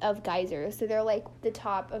both of geysers. So they're like the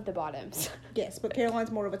top of the bottoms. Yes, but Caroline's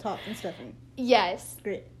more of a top than Stephanie. Yes.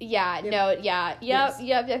 Great. Yeah. Yep. No. Yeah. Yep. Yes.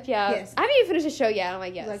 Yep. Yes. I haven't even finished the show yet. I'm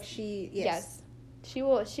like, yes. Yes. She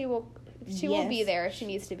will be there if she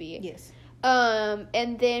needs to be. Yes.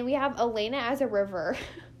 And then we have Elena as a river.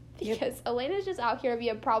 Because Yep. Elena's just out here to be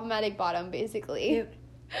a problematic bottom, basically. Yep.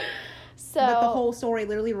 So But the whole story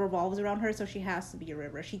literally revolves around her, so she has to be a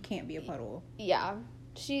river. She can't be a puddle. Yeah.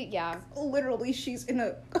 Literally, she's in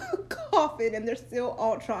a coffin, and they're still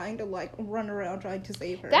all trying to, run around trying to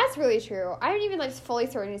save her. That's really true. I haven't even, fully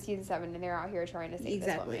started in season 7, and they're out here trying to save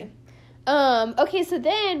this woman. Okay, so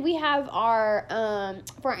then we have our,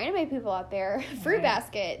 for our anime people out there, Fruit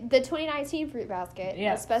Basket. The 2019 Fruit Basket.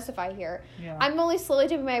 Yes. Let's specify here. Yeah. I'm only slowly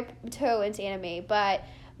dipping my toe into anime, but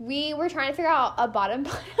we were trying to figure out a bottom.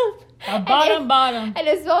 A bottom. And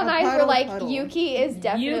Isabel and I were like, puddle. Yuki is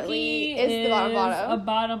definitely the bottom.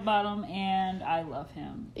 A bottom, and I love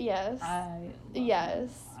him. Yes. I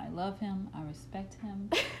love him. I respect him.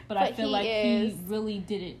 But I feel like he really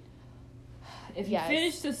did it. If he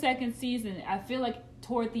finished the second season, I feel like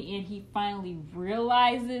toward the end he finally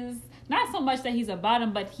realizes, not so much that he's a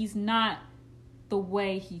bottom, but he's not the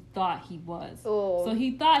way he thought he was. Ooh. So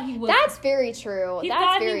he thought he was. That's very true. He That's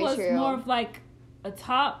thought very he was true. more of like a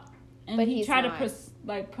top, and but he tried not.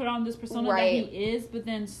 to put on this persona Right. that he is, but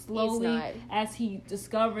then slowly, not. as he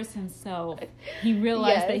discovers himself, he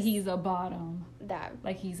realized that Yes. he's a bottom. That.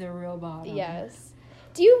 Like he's a real bottom. Yes.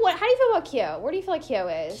 How do you feel about Kyo? Where do you feel like Kyo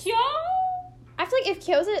is? Kyo? I feel like if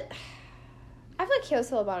Kyo's I feel like Kyo's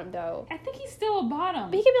still a bottom though. I think he's still a bottom.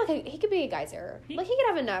 But he could be a geyser. He could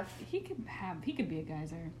have enough. He could be a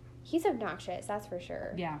geyser. He's obnoxious, that's for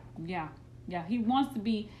sure. Yeah. He wants to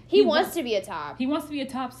be. He wants to be a top. He wants to be a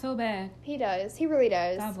top so bad. He does. He really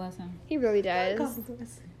does. God bless him. He really does. God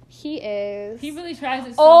bless him. He is. He really tries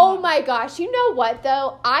it so Oh hard. my gosh. You know what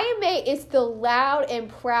though? Ayame is the loud and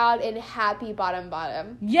proud and happy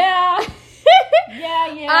bottom. Yeah. Yeah.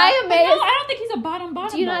 Ayame I don't think he's a bottom.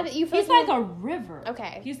 Do you know though. that you feel he's like like a river.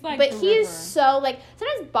 Okay. He's like But the he is river. so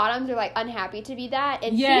sometimes bottoms are unhappy to be that,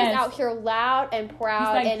 and Yes. he's out here loud and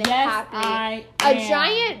proud He's like, and yes, happy. I A am.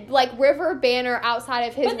 giant river banner outside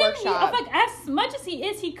of his But then workshop. as much as he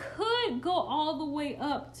is, he could go all the way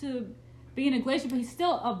up to being a glacier, but he's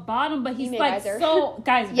still a bottom. But he's mean like geyser? so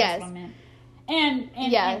geyser. Yes. That's what I meant. And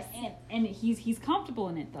Yes. and he's comfortable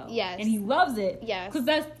in it though. Yes. And he loves it. Yes. Because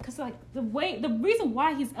the reason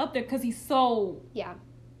why he's up there because he's so Yeah.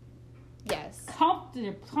 Yes.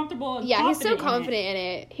 comfortable. And Yeah, he's so confident confident in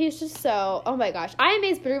it. He's just so. Oh my gosh, Ayame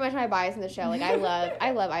is pretty much my bias in the show. I love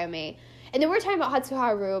Ayame. And then we're talking about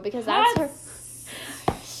Hatsuharu because that's her.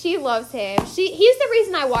 She loves him. He's the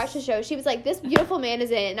reason I watched the show. She was like, "This beautiful man is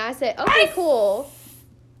in it," and I said, "Okay, cool."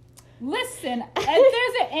 Listen, if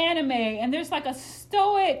there's an anime and there's a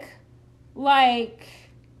stoic,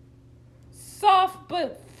 soft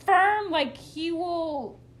but firm, he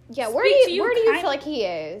will. Yeah, speak where do to you feel kind- like he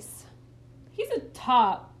is? He's a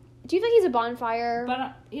top. Do you think he's a bonfire? But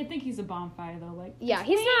I think he's a bonfire though. Like yeah,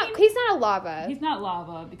 he's not a lava. He's not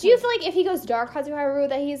lava. Do you feel like if he goes dark Kazuharu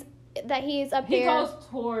that he's up there? He goes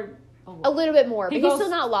toward a little bit more, but he's still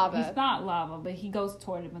not lava. He's not lava, but he goes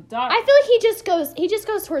toward it. But dark. I feel like he just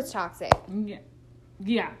goes towards toxic.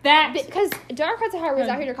 Yeah, that because Dark Kazuharu is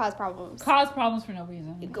out here to cause problems. Cause problems for no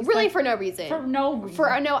reason. Really, for no reason. For no reason.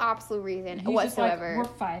 For no absolute reason whatsoever. We're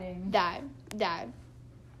fighting. That.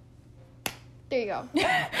 There you go.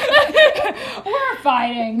 We're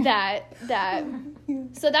fighting. That.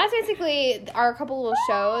 So that's basically our couple little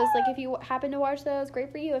shows. Like, if you happen to watch those, great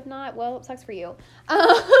for you. If not, well, it sucks for you.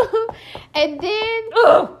 And then,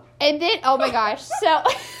 oh my gosh. So,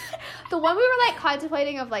 the one we were, like,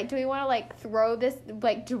 contemplating of, like, do we want to, like, throw this,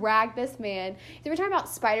 like, drag this man? We were talking about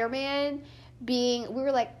Spider-Man we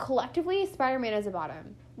were, like, collectively, Spider-Man is a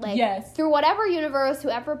bottom. Like, yes. Through whatever universe,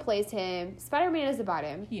 whoever plays him, Spider-Man is a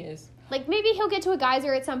bottom. He is. Like, maybe he'll get to a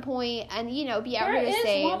geyser at some point and, be out here to save.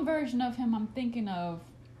 There is one version of him I'm thinking of.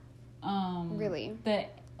 Really? The,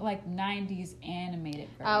 like, 90s animated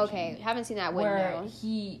version. Oh, okay. Haven't seen that one, where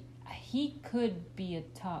he could be a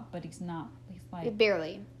top, but he's not. He's like...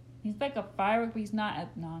 Barely. He's like a firework, but he's not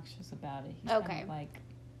obnoxious about it. He's okay. Kind of like...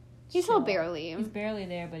 He's still barely. He's barely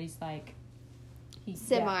there, but he's like...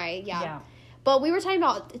 Yeah. But we were talking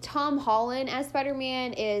about Tom Holland as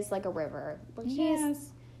Spider-Man is like a river. Like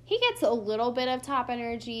he gets a little bit of top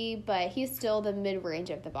energy, but he's still the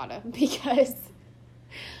mid-range of the bottom because...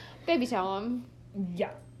 Baby Tom.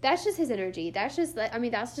 Yeah. That's just his energy. That's just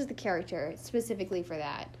the character specifically for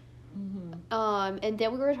that. Mm-hmm. And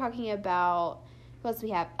then we were talking about... What else do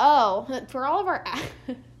we have? Oh, for all of our...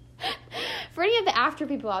 For any of the after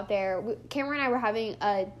people out there, Cameron and I were having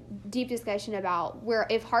a deep discussion about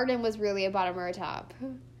if Harden was really a bottom or a top.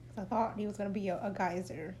 I thought he was going to be a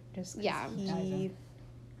geyser. Just yeah.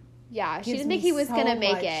 Yeah, she didn't think he was going to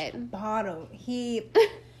make it. Bottom.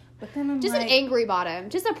 But then I'm just an angry bottom.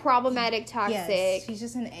 Just a problematic, toxic. Yes, he's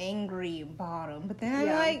just an angry bottom. But then I'm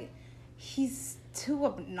like, he's too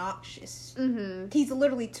obnoxious. Mm-hmm. He's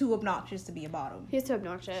literally too obnoxious to be a bottom. He's too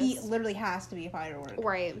obnoxious. He literally has to be a firework.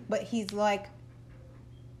 Right. But he's like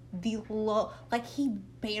he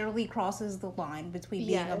barely crosses the line between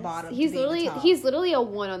being a bottom he's to being literally a top. He's literally a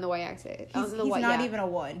 1 on the y-axis. He's not even a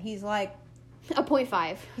 1. He's like a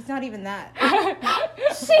 0.5. He's not even that.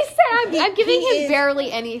 She said I'm giving him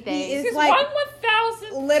barely anything. He's like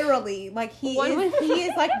 1/1000. Literally, like he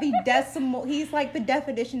is like the decimal. He's like the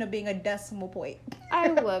definition of being a decimal point. I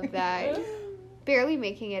love that. Barely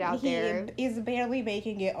making it out there. He is barely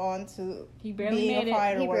making it onto being a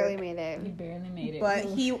firework. He barely made it. He barely made it. But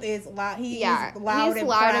he is loud. He is he's loud and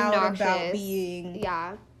proud about being.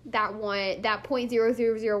 Yeah, that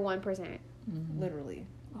 0.0001%. Literally.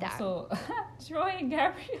 So, Troy and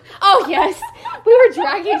Gabrielle. Oh, yes. We were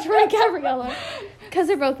dragging Troy and Gabriella. Because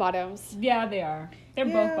they're both bottoms. Yeah, they are. They're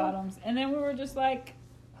both bottoms. And then we were just like,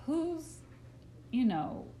 who's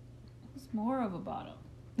more of a bottom?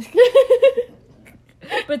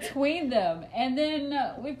 Between them. And then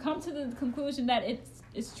we've come to the conclusion that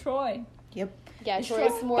it's Troy. Yep. Yeah,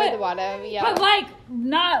 Troy's more at the bottom. Yeah. But, like,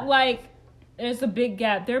 not like... There's a big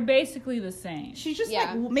gap. They're basically the same. She's just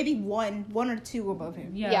like maybe one or two above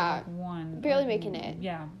him. Yeah. Like one. Barely making it.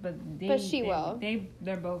 Yeah, but she will.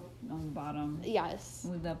 They're both on the bottom. Yes.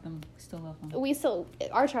 We love them. Still love them.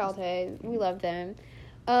 Our childhood, we love them.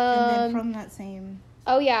 And then from that same.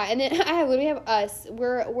 Oh yeah, and then I literally have us.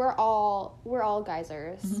 We're all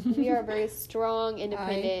geysers. We are very strong,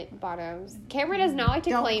 independent bottoms. Cameron does not like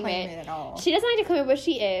to claim it at all. She doesn't like to claim it, but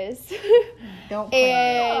she is. Don't claim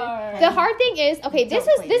it. The hard thing is, okay, this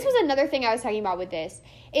was another thing I was talking about with this,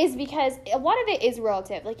 is because a lot of it is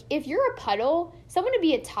relative. Like, if you're a puddle, someone to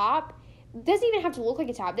be a top doesn't even have to look like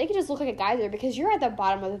a top. They could just look like a geyser because you're at the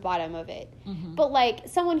bottom of it. Mm-hmm. But, like,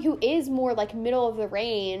 someone who is more, like, middle of the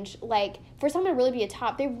range, like, for someone to really be a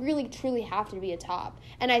top, they really, truly have to be a top.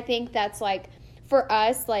 And I think that's, like, for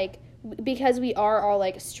us, like, because we are all,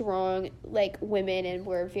 like, strong, like, women and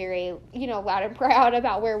we're very, loud and proud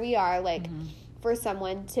about where we are, like, for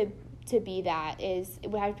someone to be that it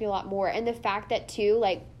would have to be a lot more. And the fact that, too,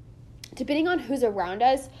 like, depending on who's around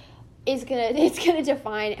us, it's gonna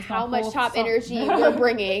define how much top energy we're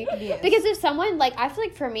bringing. Yes. Because if someone, like, I feel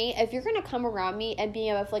like for me, if you're gonna come around me and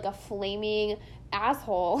be like a flaming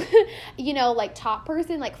asshole, like top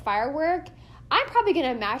person, like firework, I'm probably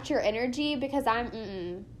gonna match your energy because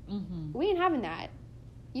we ain't having that.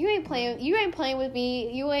 You ain't playing with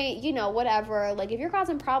me. You ain't, whatever. Like, if you're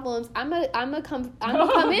causing problems, I'm gonna come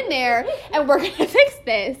in there and we're gonna fix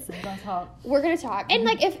this. We're gonna talk. And,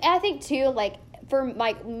 like, I think too, like, for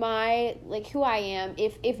like my like who I am,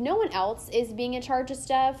 if no one else is being in charge of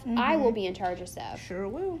stuff, I will be in charge of stuff. Sure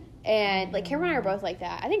will. And like Cameron and I are both like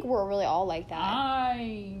that. I think we're really all like that.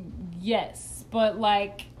 Yes, but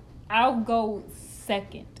like I'll go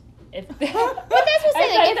second. If But that's what I'm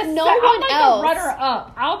saying. Like, if no one I'm else, the runner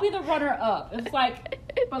up. I'll be the runner up. It's like,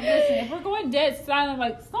 but listen, if we're going dead silent,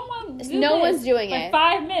 like someone, no one's doing like it.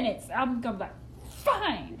 5 minutes. I'm gonna be like,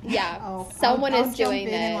 fine. Yeah, Oh, someone I'll is doing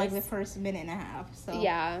jump in this. like the first minute and a half. So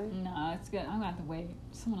Yeah. No, it's good. I'm gonna have to wait.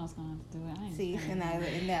 Someone else gonna have to do it. I ain't see, doing and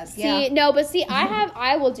that's See, no, but see,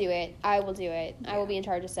 I will do it. I will do it. I will be in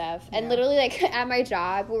charge of stuff. And Yeah. literally, like at my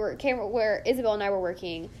job, where Isabel and I were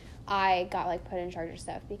working, I got like put in charge of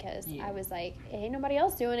stuff because I was like, ain't nobody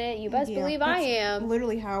else doing it. You best believe I am.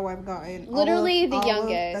 Literally how I've gotten. Literally the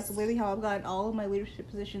youngest. That's literally how I've gotten all of my leadership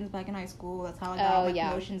positions back in high school. That's how I got my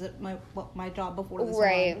promotions at my job before this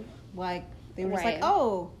one. Like they were just like,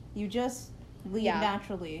 oh, you just lead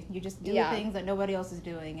naturally. You just do things that nobody else is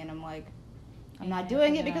doing, and I'm like. I'm not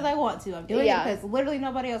doing it because I want to. I'm doing it because literally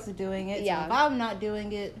nobody else is doing it. So if I'm not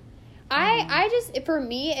doing it, I just for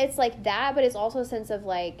me it's like that, but it's also a sense of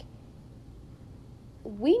like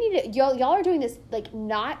we need to y'all are doing this like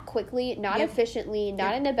not quickly, not efficiently,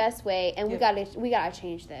 not in the best way, and we gotta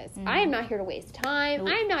change this. I am not here to waste time.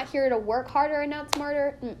 I'm not here to work harder and not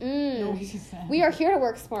smarter. We are here to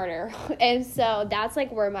work smarter, and so that's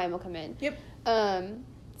like where mine will come in. Yep.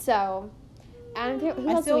 So who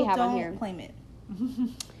else do we have on here? Claim it.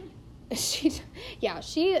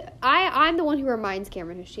 I'm the one who reminds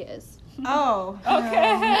Cameron who she is. Oh,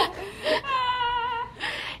 okay.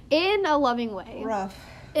 In a loving way. Rough.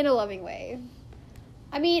 In a loving way.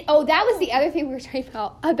 I mean, that was the other thing we were talking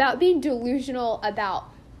about being delusional about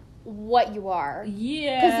what you are.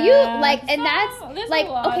 Yeah. Because you, like, and that's, like,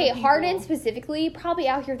 okay, Hardin people. specifically, probably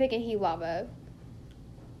out here thinking he lava.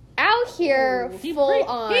 Out here, full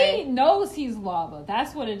on. He knows he's lava.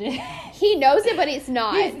 That's what it is. He knows it, but it's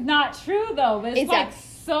not. It's not true, though. But it's like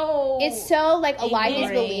so... It's so, like, a lie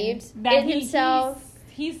he's believed in himself.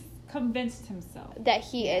 He's convinced himself that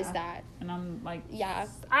he is that, and I'm like, yeah.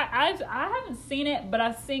 I haven't seen it, but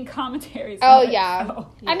I've seen commentaries. Oh yeah. So.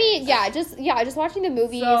 I mean, just watching the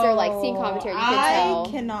movies or like seeing commentary. You can tell. I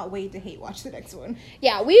cannot wait to hate watch the next one.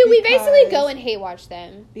 Yeah, we basically go and hate watch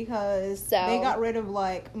them because they got rid of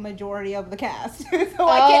like majority of the cast, so I can't wait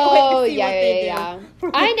to see what they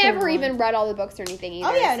do. I never even read all the books or anything either.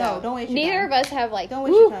 Oh yeah, no, don't waste your time. Neither of us have like. Don't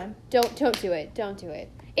waste your time. Don't do it. Don't do it.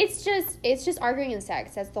 It's just arguing and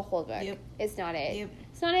sex. That's the whole book. Yep. It's not it. Yep.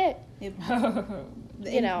 It's not it. Yep.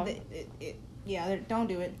 You know. Don't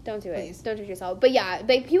do it. Don't do it. Please. Don't do it yourself. But yeah,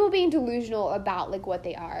 like people being delusional about like what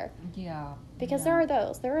they are. Yeah. Because there are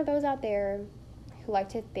those out there who like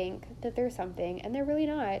to think that they're something and they're really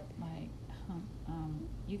not. Like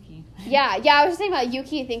Yuki. Yeah. I was just thinking about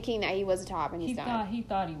Yuki thinking that he was a top and he's not. He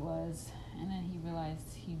thought he was, and then he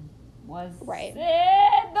realized he was. Right. The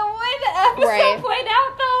way the episode played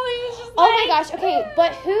out, though, he was just. Oh my gosh. Okay,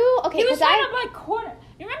 but who? Okay, he was trying to like corner.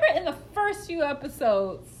 You remember in the first few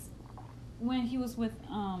episodes when he was with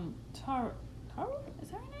Taro? Is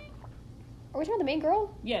that her name? Are we talking about the main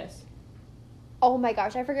girl? Yes. Oh my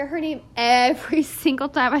gosh, I forget her name every single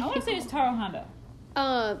time. I want to say it's Taro Honda.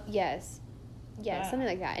 Yes, something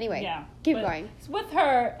like that. Anyway, keep going. It's with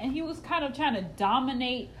her, and he was kind of trying to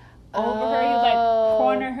dominate over her. He like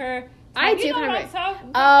corner her. I do kind of.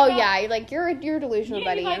 Yeah, you're delusional,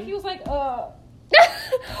 buddy. He was like, Oh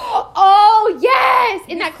yes,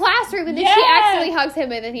 in that classroom, and then she actually hugs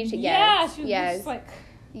him, and then he she was just like,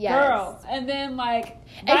 girl, and then like,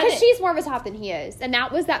 because she's more of a top than he is, and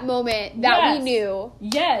that was that moment that we knew.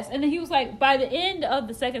 Yes, and then he was like, by the end of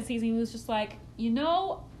the second season, he was just like,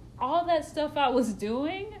 all that stuff I was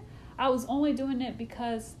doing, I was only doing it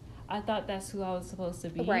because I thought that's who I was supposed to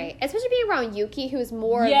be. Right, especially being around Yuki, who's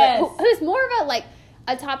more who's more of a like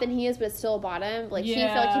a top than he is, but still a bottom. Like he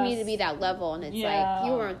felt like he needed to be that level, and it's like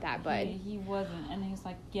you weren't that, bud. He wasn't, and he's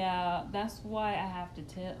like, that's why I have to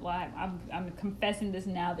tell. Well, I'm confessing this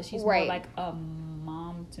now that she's more like a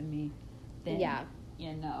mom to me than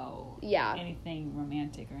anything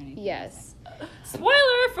romantic or anything. Yes.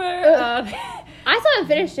 Spoiler for. I still haven't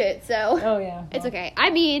finished it, so. Oh yeah. It's okay. I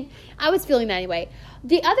mean, I was feeling that anyway.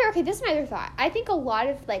 This is my other thought. I think a lot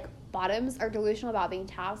of like bottoms are delusional about being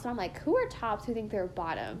tops. So I'm like, who are tops who think they're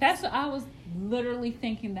bottoms? That's what I was literally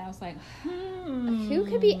thinking. That I was like, who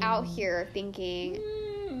could be out here thinking?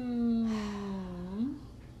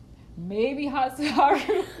 Maybe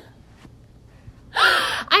Hatsuharu.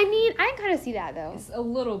 I mean, I kind of see that though. It's a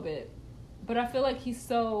little bit. But I feel like he's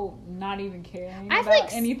so not even caring I feel about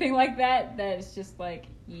like anything like that it's just like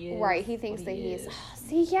he is Right, he thinks what that he he's. is.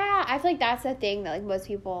 See, yeah, I feel like that's the thing that like most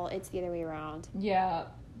people, it's the other way around. Yeah,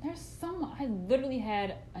 there's some. I literally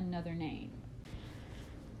had another name.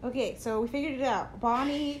 Okay, so we figured it out.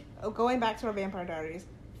 Bonnie, going back to our Vampire Diaries,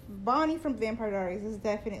 Bonnie from Vampire Diaries is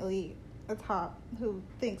definitely a top who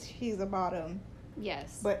thinks she's a bottom,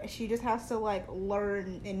 Yes. but she just has to like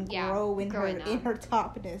learn and Yeah, grow in growing her up. in her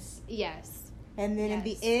topness, Yes. and then in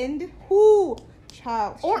the Yes. end, whoo,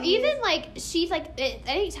 child. Or she even is- like she's like at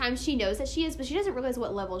any time she knows that she is, but she doesn't realize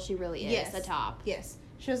what level she really is. Yes. The top. yes,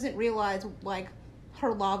 she doesn't realize like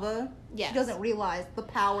her lava. Yes. She doesn't realize the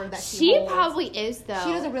power that she She holds. probably is though.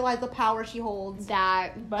 She doesn't realize the power she holds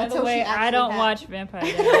that. By Until the way, she I actually don't had- watch Vampire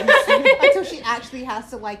Diaries. until she actually has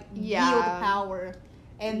to like Yeah. wield power,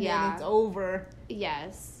 and Yeah. then it's over.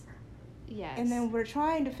 Yes. Yes. And then we're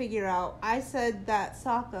trying to figure out. I said that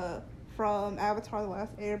Sokka from Avatar: The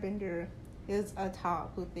Last Airbender is a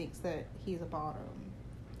top who thinks that he's a bottom.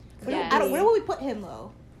 Where, Yes. where will we put him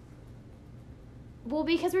though? Well,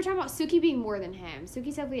 because we're talking about Suki being more than him.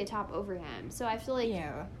 Suki's definitely a top over him. So I feel like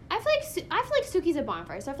Yeah, I feel like Suki's a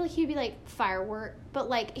bonfire. So I feel like he'd be like firework, but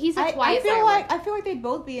like he's a I quiet feel firework. like they'd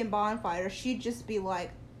both be in Bonfire. She'd just be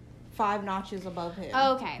like 5 notches above him.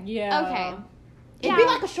 Okay. Yeah. Okay. It'd be Yeah.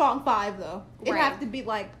 like a strong 5 though. It'd Right. have to be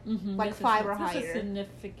like Mhm, Like this is 5 or this is higher.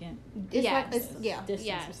 significant it's Yes. like it's yeah. distance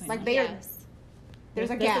Yes. between Like them. they are. Yes. There's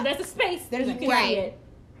a gap. There's a space. There's you a can gap. see it.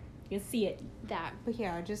 You can see it. That. But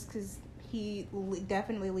yeah, just because he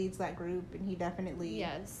definitely leads that group, and he definitely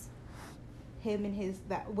Yes. him and his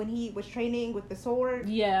that when he was training with the sword.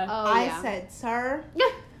 Yeah. Oh I yeah. said, "Sir,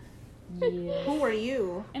 Yeah. who are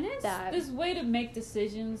you?" And it's That. this way to make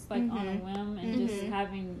decisions like on a Mhm. whim and just Mhm.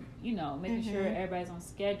 having, making sure Mhm. everybody's on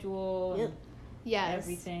schedule Yep. and Yes.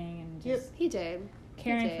 everything and Yep. just He did.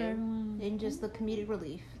 caring did. for everyone. And just the comedic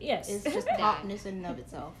relief Yes. is just Yeah. topness in and of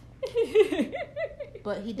itself.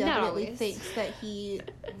 But he Not definitely always. thinks that he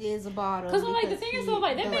is a bottom. Because I'm like, the thing is, so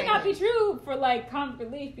like, that may Right. not be true for like comic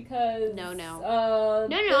relief because No. no, I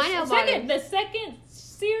know about it. the second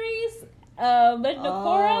series, Legend of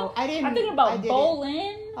Korra. I didn't. I'm thinking I about didn't.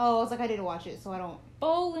 Bolin. Oh, I was like, I didn't watch it, so I don't.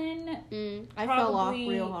 Bolin I fell off probably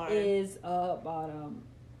real hard. is a bottom.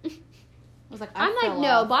 I was like, I'm like, fell no,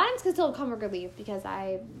 off. bottoms can still comic relief because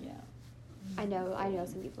I Yeah. know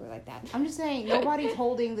some people are like that. I'm just saying, nobody's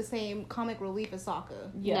holding the same comic relief as Sokka.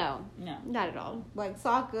 Yeah. No. Not at all. Like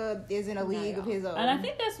Sokka is in a Not league at of all. his own. And I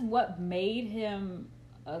think that's what made him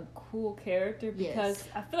a cool character because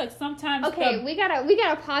I feel like sometimes Okay, we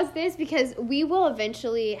gotta pause this because we will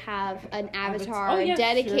eventually have an avatar Oh, yeah,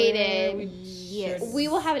 dedicated. sure. Yes. We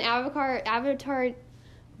will have an avatar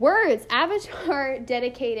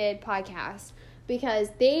dedicated podcast because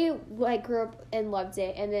they like grew up and loved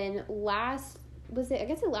it, and then last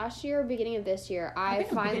year or beginning of this year I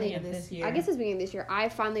think it was finally beginning of this year. I guess it was beginning of this year I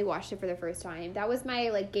finally watched it for the first time. That was my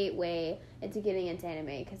like gateway into getting into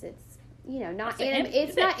anime because it's not It's an anime. in-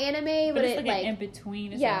 It's not anime, but but it's it like like an in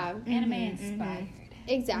between. It's yeah. like anime inspired.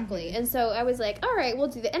 exactly. And so I was like, all right, we'll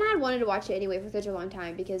do that. And I had wanted to watch it anyway for such a long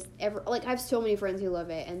time because I have so many friends who love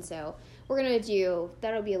it, and so we're gonna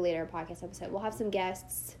that'll be a later podcast episode. We'll have some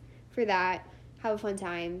guests for that. Have a fun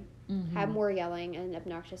time. Mm-hmm. Have more yelling and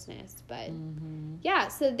obnoxiousness, but yeah.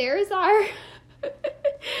 So there's our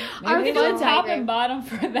our Maybe fun do top diagram. and bottom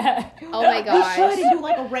for that. Oh my we gosh, should and do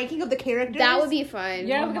like a ranking of the characters. that would be fun.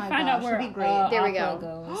 Yeah, Oh we can my find gosh, out where it'd be great. There we Appa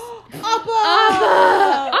go. goes.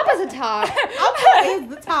 Appa. Appa's a top. Appa is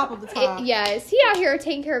the top of the top. Yes, he out here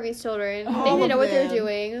taking care of these children. All They of know what they're them.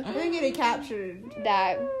 doing. They're getting captured.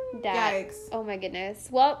 That. Yikes. Oh my goodness.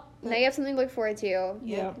 Well, now you have something to look forward to.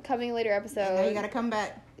 Yep. Coming later episode. Now you gotta come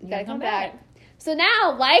back. You gotta come back. So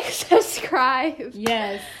now, like, subscribe,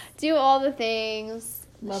 Yes. do all the things.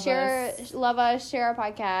 Love share, us. love us, share our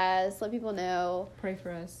podcast, let people know. Pray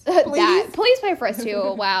for us. Please pray for us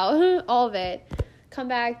too. Wow, all of it. Come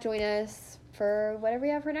back, join us for whatever we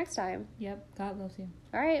have for next time. Yep. God loves you.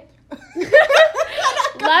 All right.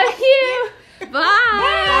 Love you.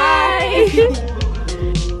 Bye. Bye.